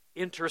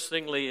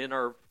 Interestingly, in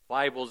our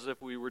Bibles,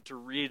 if we were to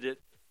read it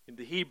in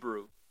the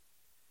Hebrew,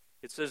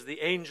 it says the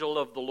angel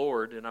of the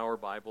Lord in our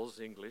Bibles,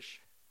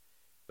 English.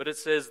 But it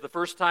says the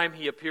first time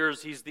he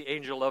appears, he's the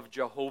angel of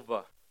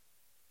Jehovah.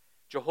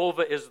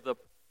 Jehovah is the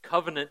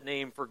covenant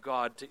name for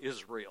God to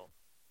Israel.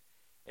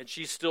 And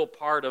she's still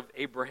part of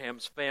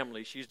Abraham's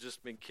family. She's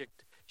just been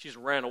kicked. She's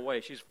ran away.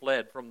 She's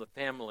fled from the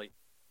family.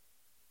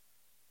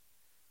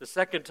 The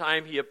second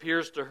time he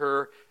appears to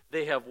her,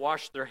 they have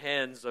washed their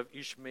hands of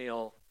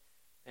Ishmael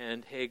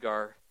and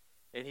Hagar.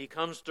 And he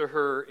comes to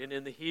her, and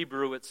in the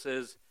Hebrew it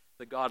says,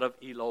 the God of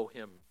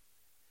Elohim,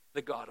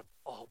 the God of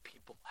all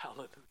people.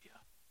 Hallelujah.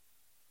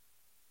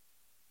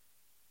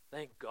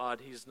 Thank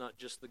God he's not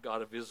just the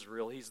God of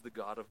Israel. He's the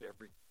God of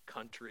every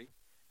country,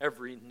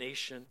 every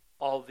nation,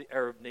 all the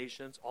Arab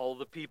nations, all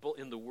the people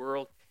in the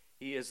world.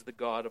 He is the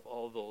God of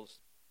all those.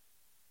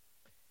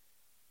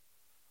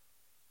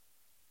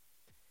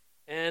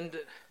 And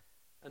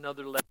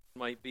another lesson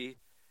might be,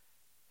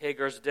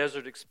 Hagar's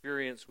desert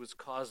experience was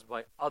caused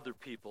by other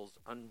people's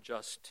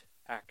unjust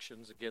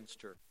actions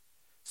against her.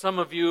 Some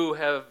of you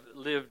have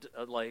lived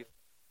a life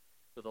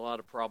with a lot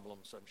of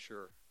problems, I'm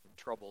sure, and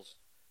troubles,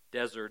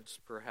 deserts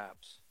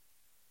perhaps.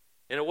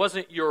 And it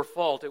wasn't your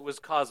fault, it was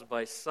caused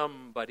by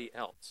somebody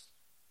else.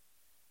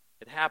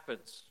 It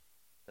happens.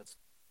 That's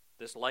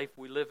this life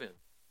we live in.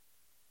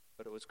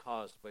 But it was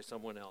caused by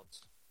someone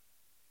else.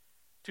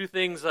 Two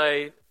things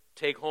I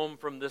take home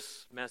from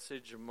this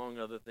message, among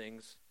other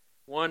things.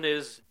 One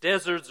is,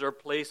 deserts are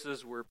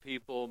places where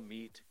people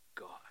meet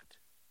God.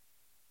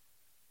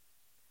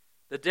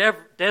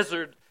 The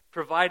desert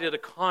provided a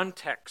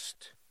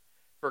context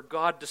for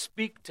God to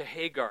speak to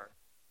Hagar.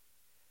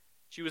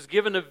 She was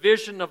given a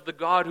vision of the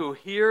God who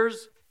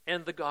hears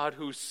and the God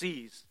who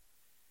sees.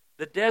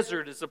 The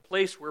desert is a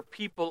place where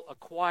people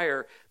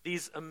acquire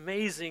these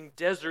amazing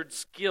desert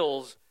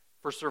skills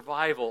for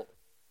survival.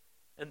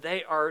 And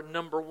they are,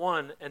 number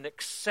one, an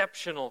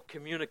exceptional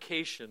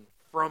communication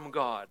from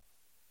God.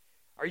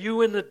 Are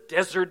you in the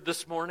desert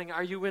this morning?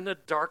 Are you in a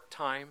dark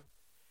time?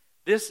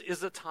 This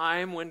is a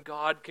time when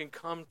God can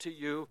come to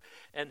you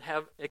and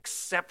have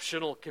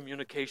exceptional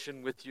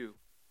communication with you.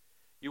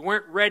 You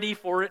weren't ready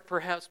for it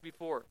perhaps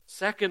before.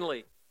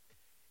 Secondly,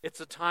 it's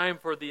a time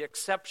for the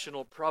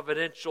exceptional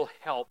providential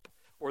help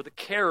or the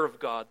care of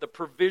God, the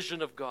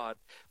provision of God.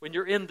 When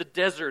you're in the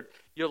desert,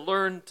 you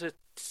learn to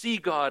see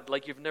God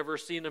like you've never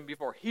seen Him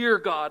before. Hear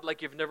God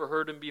like you've never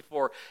heard Him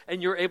before.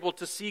 And you're able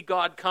to see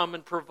God come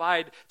and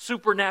provide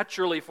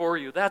supernaturally for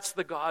you. That's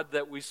the God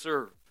that we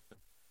serve.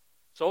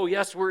 So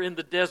yes, we're in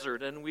the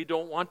desert, and we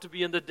don't want to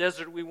be in the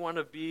desert. We want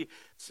to be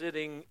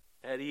sitting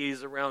at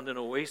ease around an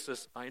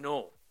oasis, I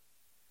know.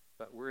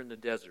 But we're in the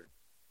desert.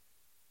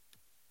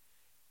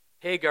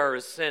 Hagar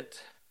is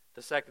sent,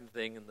 the second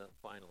thing in the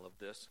final of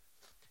this,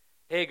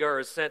 Hagar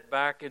is sent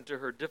back into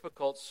her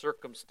difficult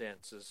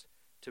circumstances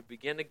to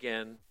begin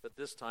again, but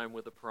this time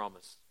with a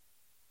promise.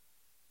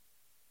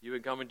 You've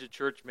been coming to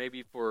church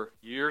maybe for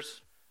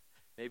years,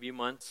 maybe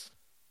months,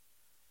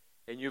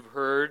 and you've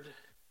heard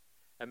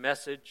a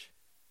message,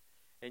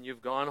 and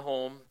you've gone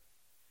home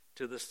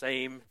to the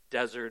same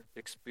desert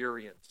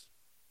experience.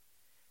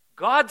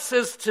 God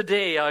says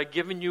today, I've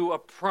given you a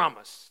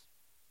promise.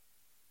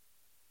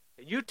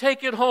 And you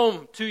take it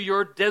home to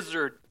your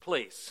desert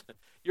place,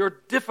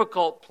 your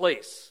difficult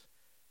place,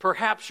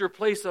 perhaps your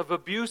place of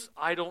abuse,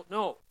 I don't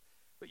know.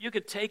 But you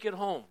could take it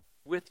home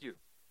with you.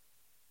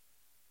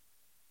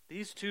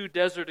 These two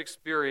desert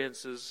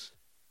experiences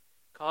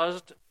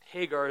caused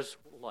Hagar's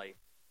life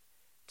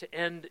to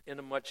end in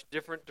a much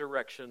different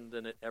direction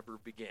than it ever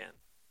began.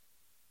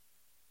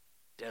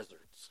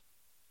 Deserts.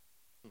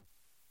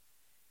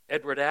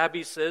 Edward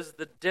Abbey says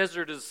the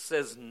desert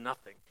says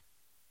nothing.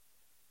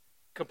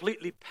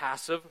 Completely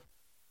passive,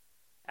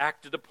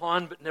 acted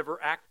upon but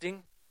never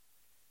acting.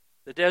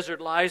 The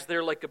desert lies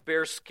there like a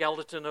bare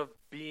skeleton of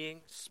being,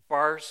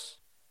 sparse,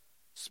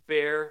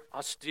 spare,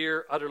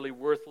 austere, utterly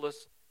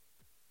worthless,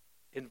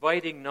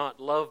 inviting not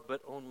love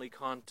but only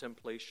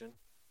contemplation.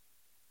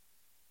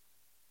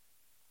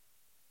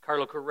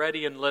 Carlo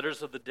Coretti in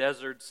Letters of the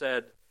Desert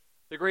said,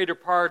 the greater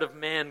part of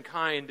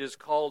mankind is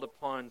called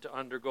upon to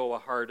undergo a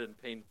hard and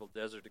painful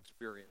desert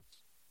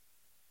experience.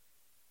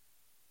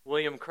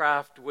 William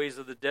Craft, Ways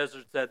of the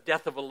Desert, said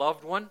death of a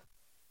loved one,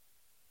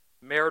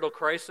 marital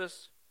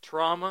crisis,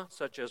 trauma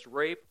such as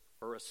rape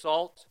or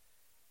assault,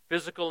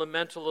 physical and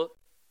mental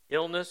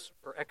illness,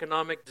 or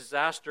economic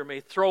disaster may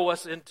throw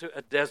us into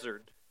a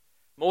desert.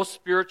 Most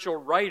spiritual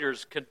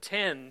writers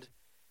contend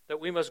that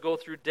we must go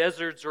through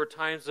deserts or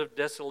times of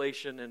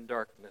desolation and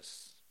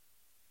darkness.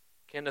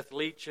 Kenneth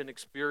Leach, in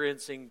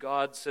Experiencing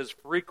God, says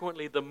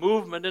frequently the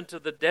movement into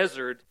the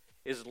desert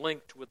is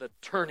linked with a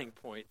turning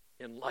point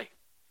in life.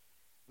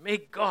 May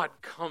God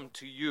come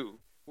to you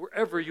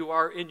wherever you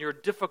are in your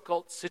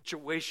difficult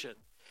situation,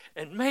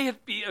 and may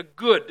it be a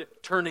good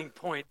turning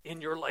point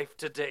in your life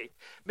today.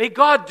 May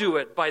God do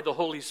it by the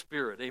Holy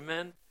Spirit.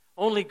 Amen?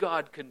 Only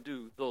God can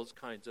do those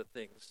kinds of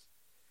things.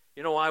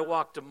 You know, I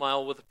walked a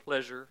mile with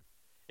pleasure,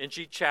 and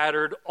she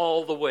chattered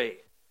all the way.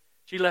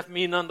 She left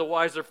me none the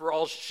wiser for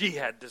all she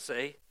had to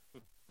say.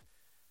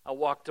 I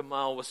walked a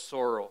mile with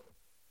sorrow.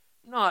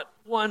 Not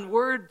one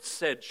word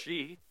said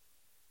she,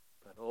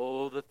 but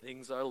oh, the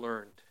things I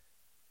learned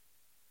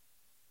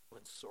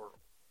when sorrow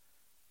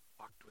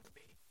walked with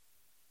me.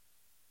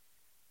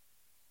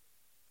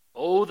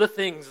 Oh, the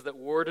things that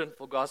Warden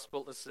Full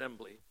Gospel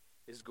Assembly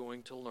is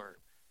going to learn.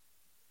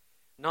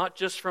 Not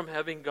just from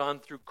having gone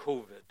through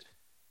COVID,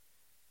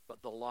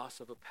 but the loss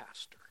of a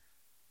pastor.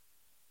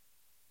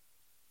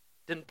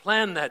 Didn't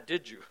plan that,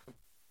 did you?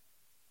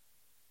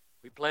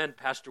 We planned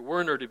Pastor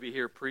Werner to be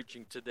here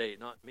preaching today,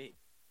 not me.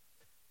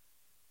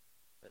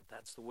 But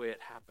that's the way it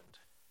happened.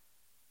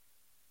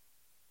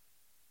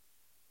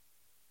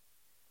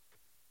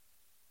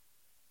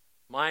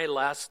 My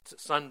last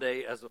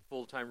Sunday as a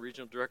full-time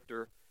regional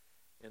director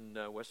in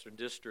Western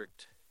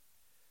District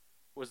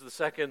was the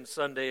second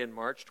Sunday in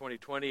March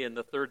 2020, and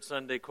the third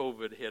Sunday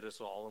COVID hit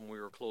us all, and we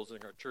were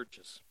closing our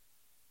churches.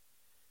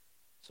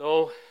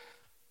 So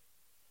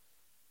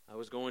I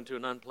was going to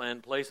an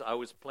unplanned place. I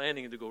was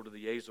planning to go to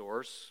the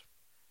Azores,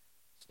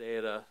 stay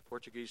at a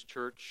Portuguese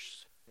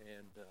church,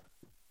 and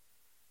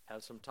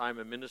have some time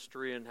of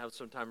ministry and have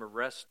some time of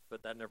rest,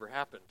 but that never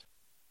happened.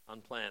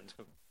 Unplanned.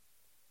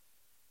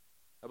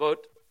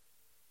 About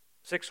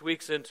 6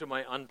 weeks into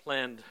my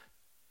unplanned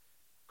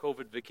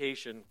COVID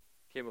vacation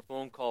came a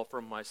phone call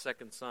from my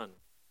second son,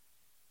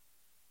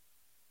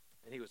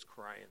 and he was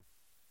crying.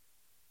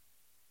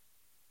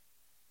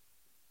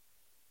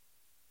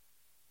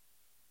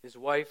 His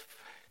wife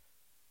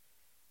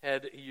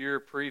had a year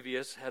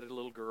previous had a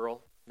little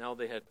girl. Now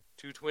they had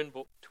two twin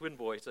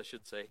boys, I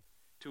should say,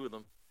 two of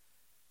them,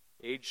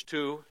 age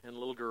 2, and a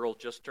little girl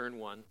just turned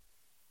 1,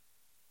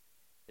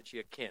 and she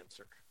had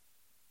cancer.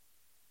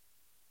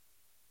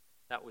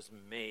 That was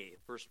May,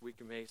 first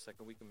week of May,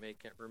 second week of May,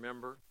 can't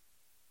remember.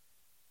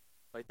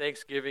 By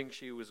Thanksgiving,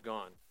 she was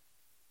gone.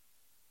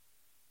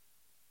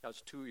 That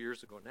was 2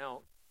 years ago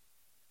now,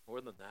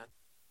 more than that.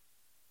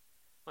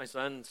 My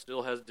son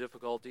still has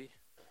difficulty.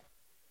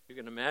 You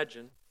can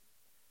imagine,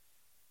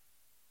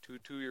 2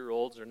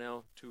 2-year-olds are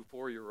now 2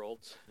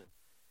 4-year-olds,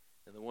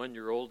 and the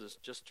 1-year-old has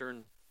just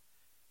turned,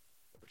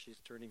 or she's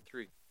turning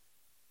 3.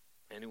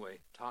 Anyway,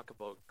 talk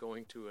about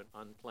going to an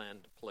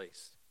unplanned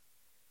place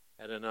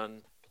at an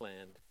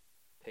unplanned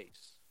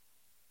pace.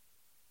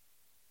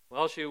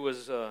 Well, she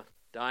was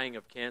dying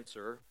of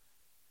cancer,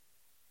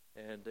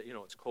 and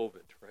it's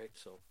COVID, right?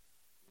 So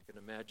you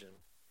can imagine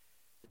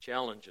the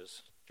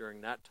challenges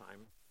during that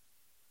time.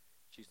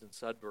 She's in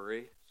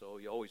Sudbury, so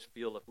you always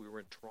feel if we were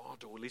in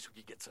Toronto, at least we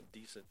could get some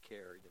decent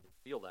care. You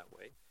feel that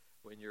way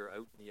when you're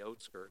out in the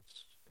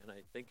outskirts, and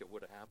I think it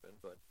would have happened,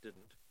 but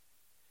didn't.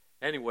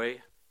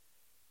 Anyway,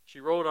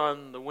 she wrote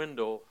on the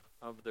window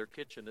of their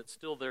kitchen, it's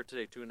still there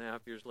today,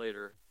 2.5 years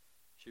later,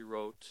 she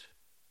wrote,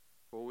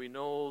 "For we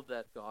know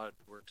that God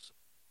works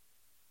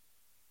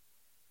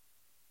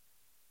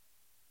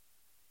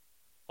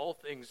all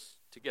things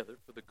together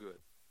for the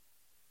good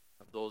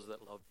of those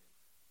that love him."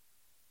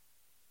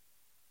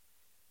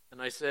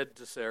 And I said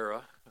to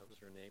Sarah, that was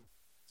her name,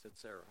 I said,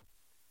 "Sarah,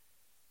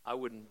 I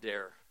wouldn't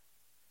dare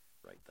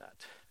write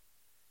that,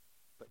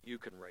 but you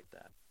can write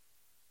that.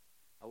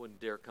 I wouldn't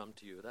dare come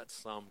to you. That's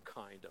some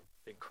kind of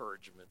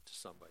encouragement to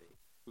somebody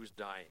who's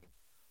dying.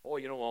 Oh,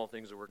 all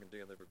things are working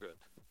together for good."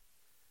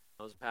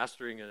 I was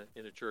pastoring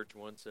in a church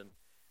once, and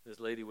this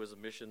lady was a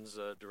missions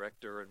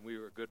director, and we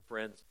were good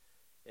friends.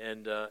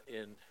 And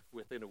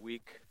within a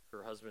week,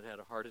 her husband had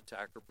a heart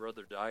attack, her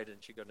brother died,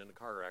 and she got in a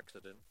car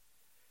accident.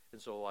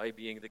 And so I,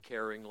 being the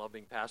caring,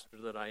 loving pastor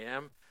that I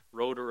am,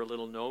 wrote her a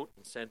little note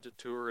and sent it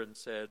to her and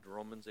said,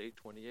 Romans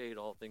 8:28,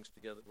 all things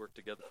together work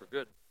together for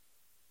good.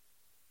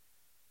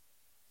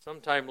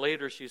 Sometime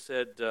later, she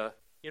said,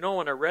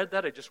 when I read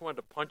that, I just wanted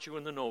to punch you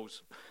in the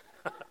nose.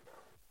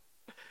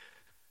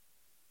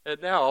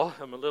 And now,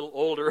 I'm a little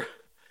older,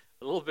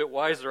 a little bit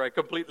wiser, I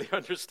completely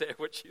understand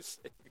what she's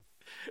saying.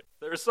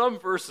 There are some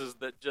verses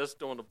that just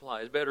don't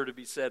apply. It's better to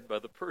be said by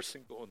the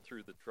person going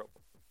through the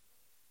trouble.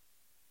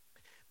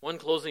 One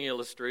closing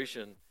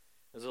illustration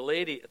is a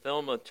lady,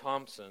 Thelma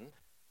Thompson.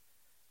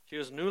 She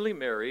was newly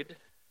married,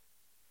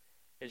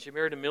 and she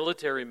married a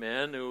military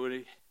man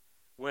who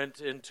went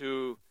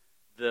into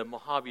the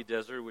Mojave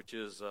Desert, which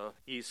is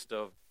east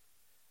of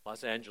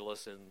Los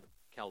Angeles in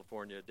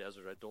California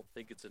desert. I don't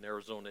think it's in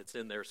Arizona. It's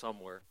in there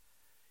somewhere,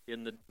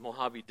 in the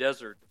Mojave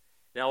Desert.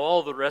 Now,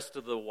 all the rest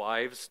of the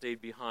wives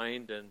stayed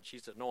behind, and she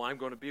said, no, I'm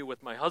going to be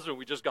with my husband.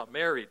 We just got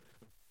married.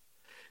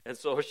 And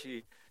so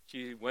she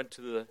went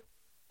to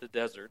the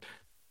desert.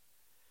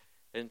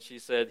 And she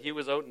said, he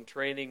was out in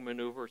training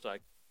maneuvers. I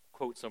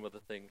quote some of the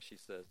things she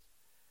says.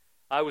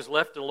 I was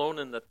left alone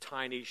in the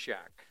tiny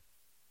shack.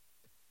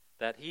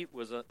 The heat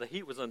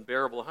was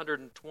unbearable,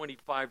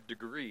 125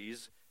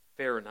 degrees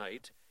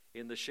Fahrenheit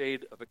in the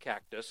shade of a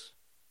cactus.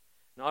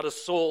 Not a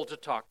soul to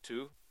talk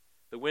to.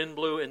 The wind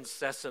blew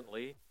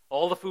incessantly.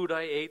 All the food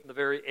I ate and the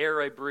very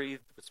air I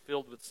breathed was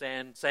filled with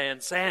sand,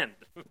 sand, sand.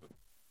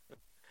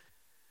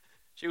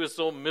 She was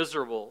so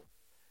miserable.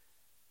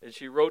 And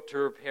she wrote to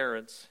her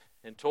parents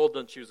and told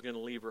them she was going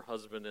to leave her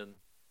husband and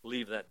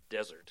leave that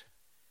desert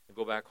and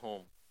go back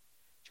home.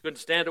 She couldn't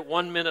stand it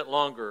 1 minute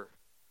longer.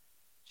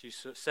 She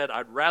said,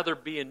 I'd rather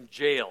be in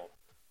jail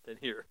than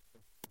here.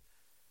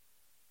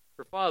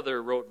 Her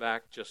father wrote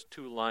back just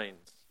 2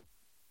 lines.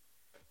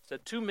 He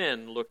said, 2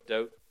 men looked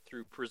out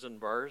through prison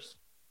bars.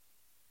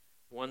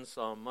 One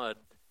saw mud,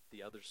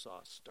 the other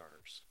saw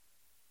stars.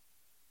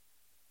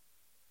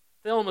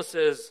 Thelma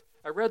says,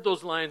 I read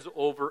those lines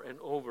over and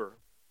over,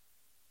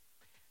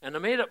 and I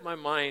made up my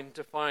mind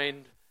to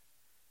find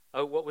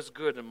out what was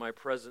good in my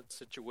present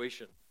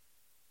situation.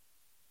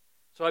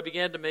 So I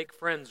began to make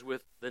friends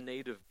with the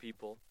native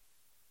people.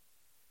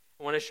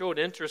 And when I showed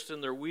interest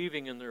in their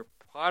weaving and their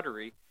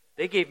pottery,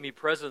 they gave me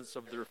presents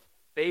of their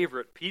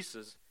favorite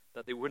pieces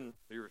that they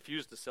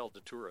refused to sell to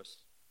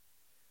tourists.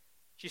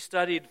 She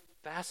studied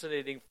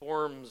fascinating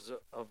forms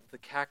of the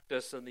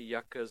cactus and the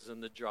yuccas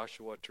and the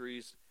Joshua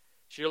trees.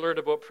 She learned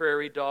about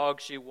prairie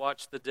dogs. She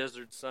watched the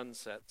desert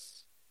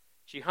sunsets.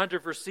 She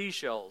hunted for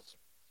seashells.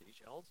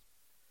 Seashells?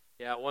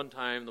 Yeah, at one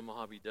time the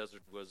Mojave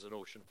Desert was an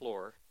ocean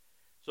floor.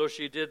 So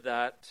she did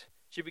that.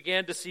 She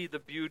began to see the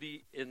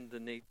beauty in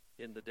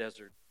the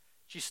desert.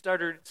 She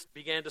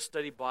began to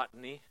study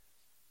botany.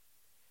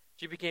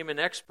 She became an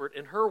expert,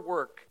 and her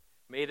work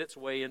made its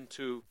way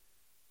into,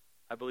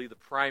 I believe, the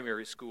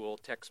primary school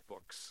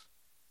textbooks.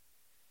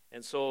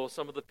 And so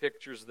some of the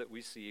pictures that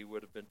we see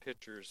would have been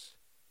pictures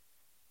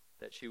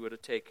that she would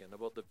have taken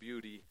about the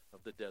beauty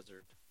of the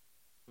desert.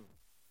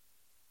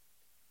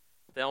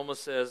 Thelma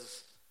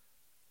says,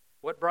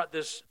 what brought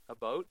this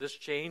about, this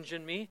change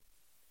in me?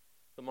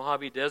 The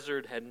Mojave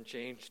Desert hadn't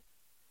changed,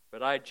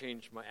 but I'd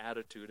changed my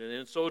attitude. And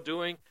in so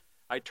doing,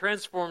 I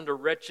transformed a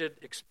wretched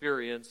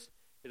experience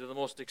into the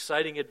most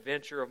exciting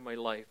adventure of my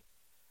life.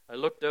 I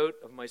looked out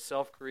of my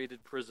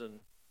self-created prison,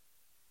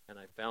 and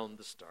I found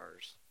the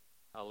stars.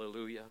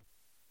 Hallelujah.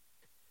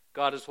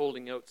 God is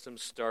holding out some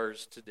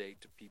stars today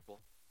to people,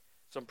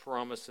 some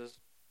promises.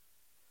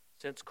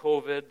 Since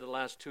COVID, the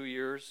last 2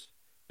 years,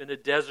 been a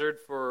desert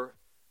for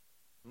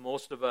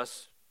most of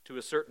us to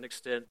a certain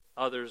extent,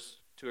 others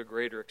to a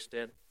greater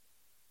extent.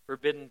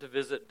 Forbidden to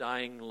visit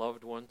dying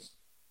loved ones,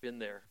 been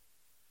there.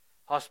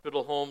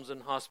 Hospital homes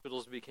and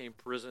hospitals became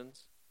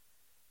prisons.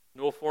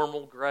 No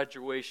formal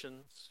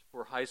graduations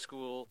for high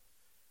school,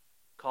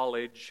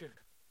 college,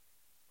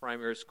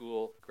 primary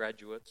school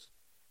graduates.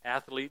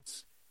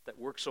 Athletes that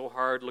worked so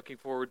hard looking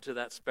forward to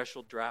that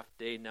special draft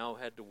day now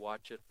had to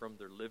watch it from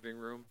their living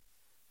room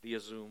via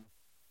Zoom.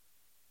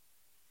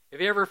 Have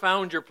you ever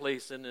found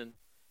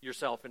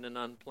yourself in an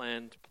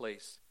unplanned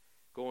place,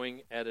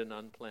 going at an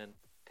unplanned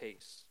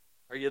pace?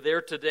 Are you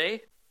there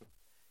today?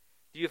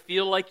 Do you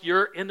feel like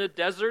you're in a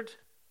desert?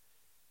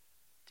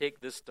 Take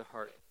this to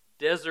heart.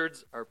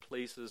 Deserts are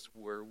places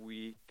where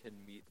we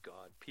can meet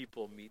God.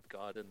 People meet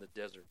God in the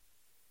desert.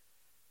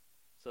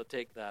 So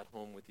take that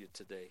home with you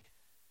today.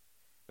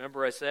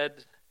 Remember I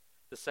said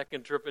the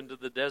second trip into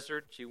the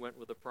desert, she went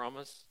with a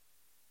promise?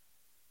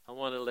 I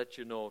want to let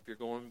you know, if you're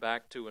going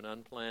back to an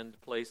unplanned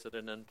place at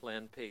an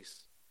unplanned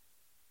pace,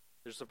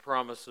 there's a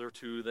promise or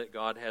two that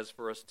God has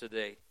for us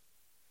today.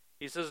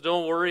 He says,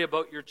 don't worry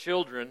about your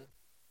children.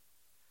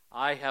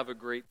 I have a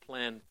great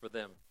plan for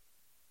them.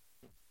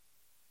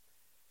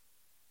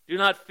 Do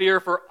not fear,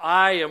 for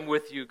I am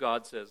with you,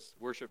 God says.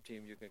 Worship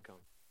team, you can come.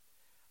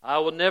 I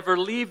will never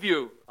leave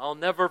you. I'll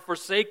never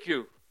forsake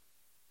you.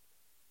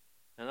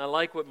 And I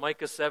like what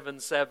Micah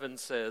 7:7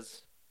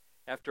 says.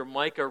 After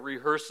Micah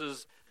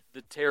rehearses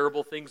the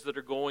terrible things that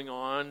are going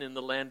on in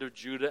the land of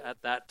Judah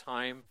at that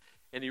time,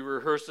 and he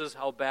rehearses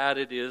how bad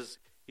it is,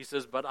 he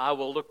says, but I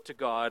will look to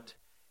God,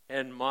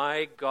 and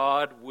my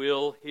God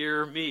will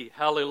hear me.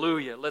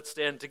 Hallelujah. Let's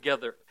stand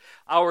together.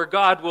 Our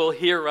God will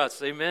hear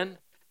us. Amen.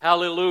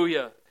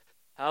 Hallelujah.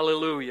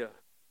 Hallelujah.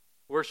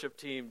 Worship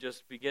team,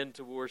 just begin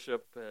to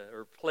worship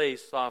or play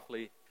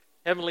softly.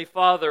 Heavenly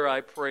Father,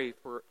 I pray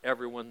for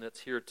everyone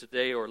that's here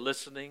today or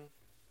listening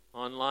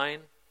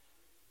online.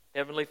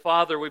 Heavenly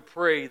Father, we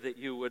pray that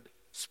you would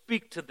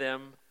speak to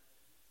them.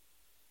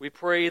 We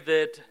pray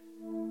that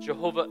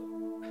Jehovah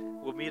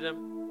will meet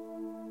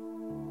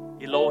them.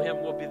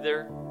 Elohim will be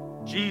there.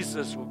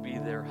 Jesus will be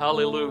there.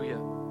 Hallelujah.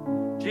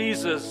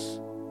 Jesus,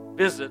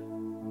 visit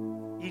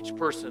each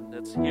person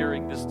that's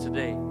hearing this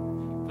today.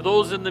 For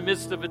those in the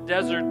midst of a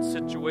desert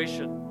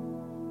situation,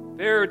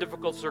 very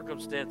difficult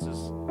circumstances,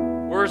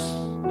 worse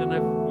than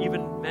I've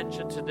even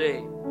mentioned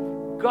today.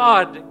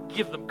 God,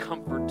 give them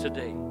comfort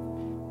today.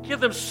 Give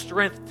them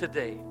strength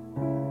today.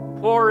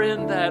 Pour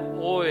in that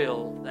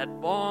oil,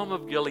 that balm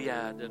of Gilead,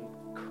 and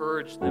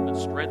encourage them and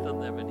strengthen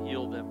them and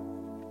heal them.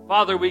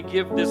 Father, we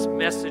give this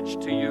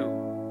message to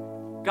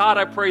you. God,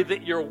 I pray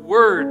that your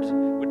word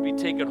would be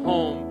taken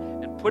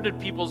home and put in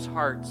people's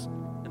hearts,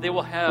 and they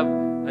will have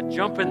a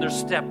jump in their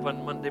step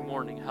on Monday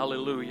morning.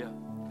 Hallelujah.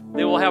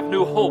 They will have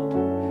new hope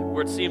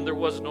where it seemed there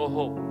was no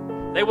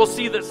hope. They will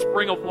see that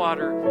spring of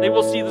water. They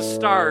will see the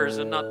stars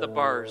and not the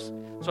bars.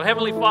 So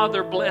Heavenly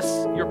Father,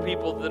 bless your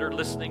people that are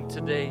listening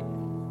today.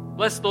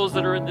 Bless those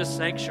that are in this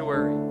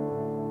sanctuary.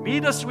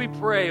 Meet us, we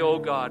pray, O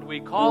God.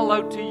 We call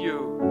out to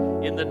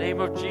you in the name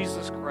of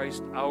Jesus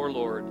Christ, our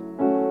Lord.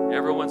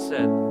 Everyone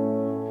said,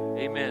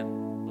 amen.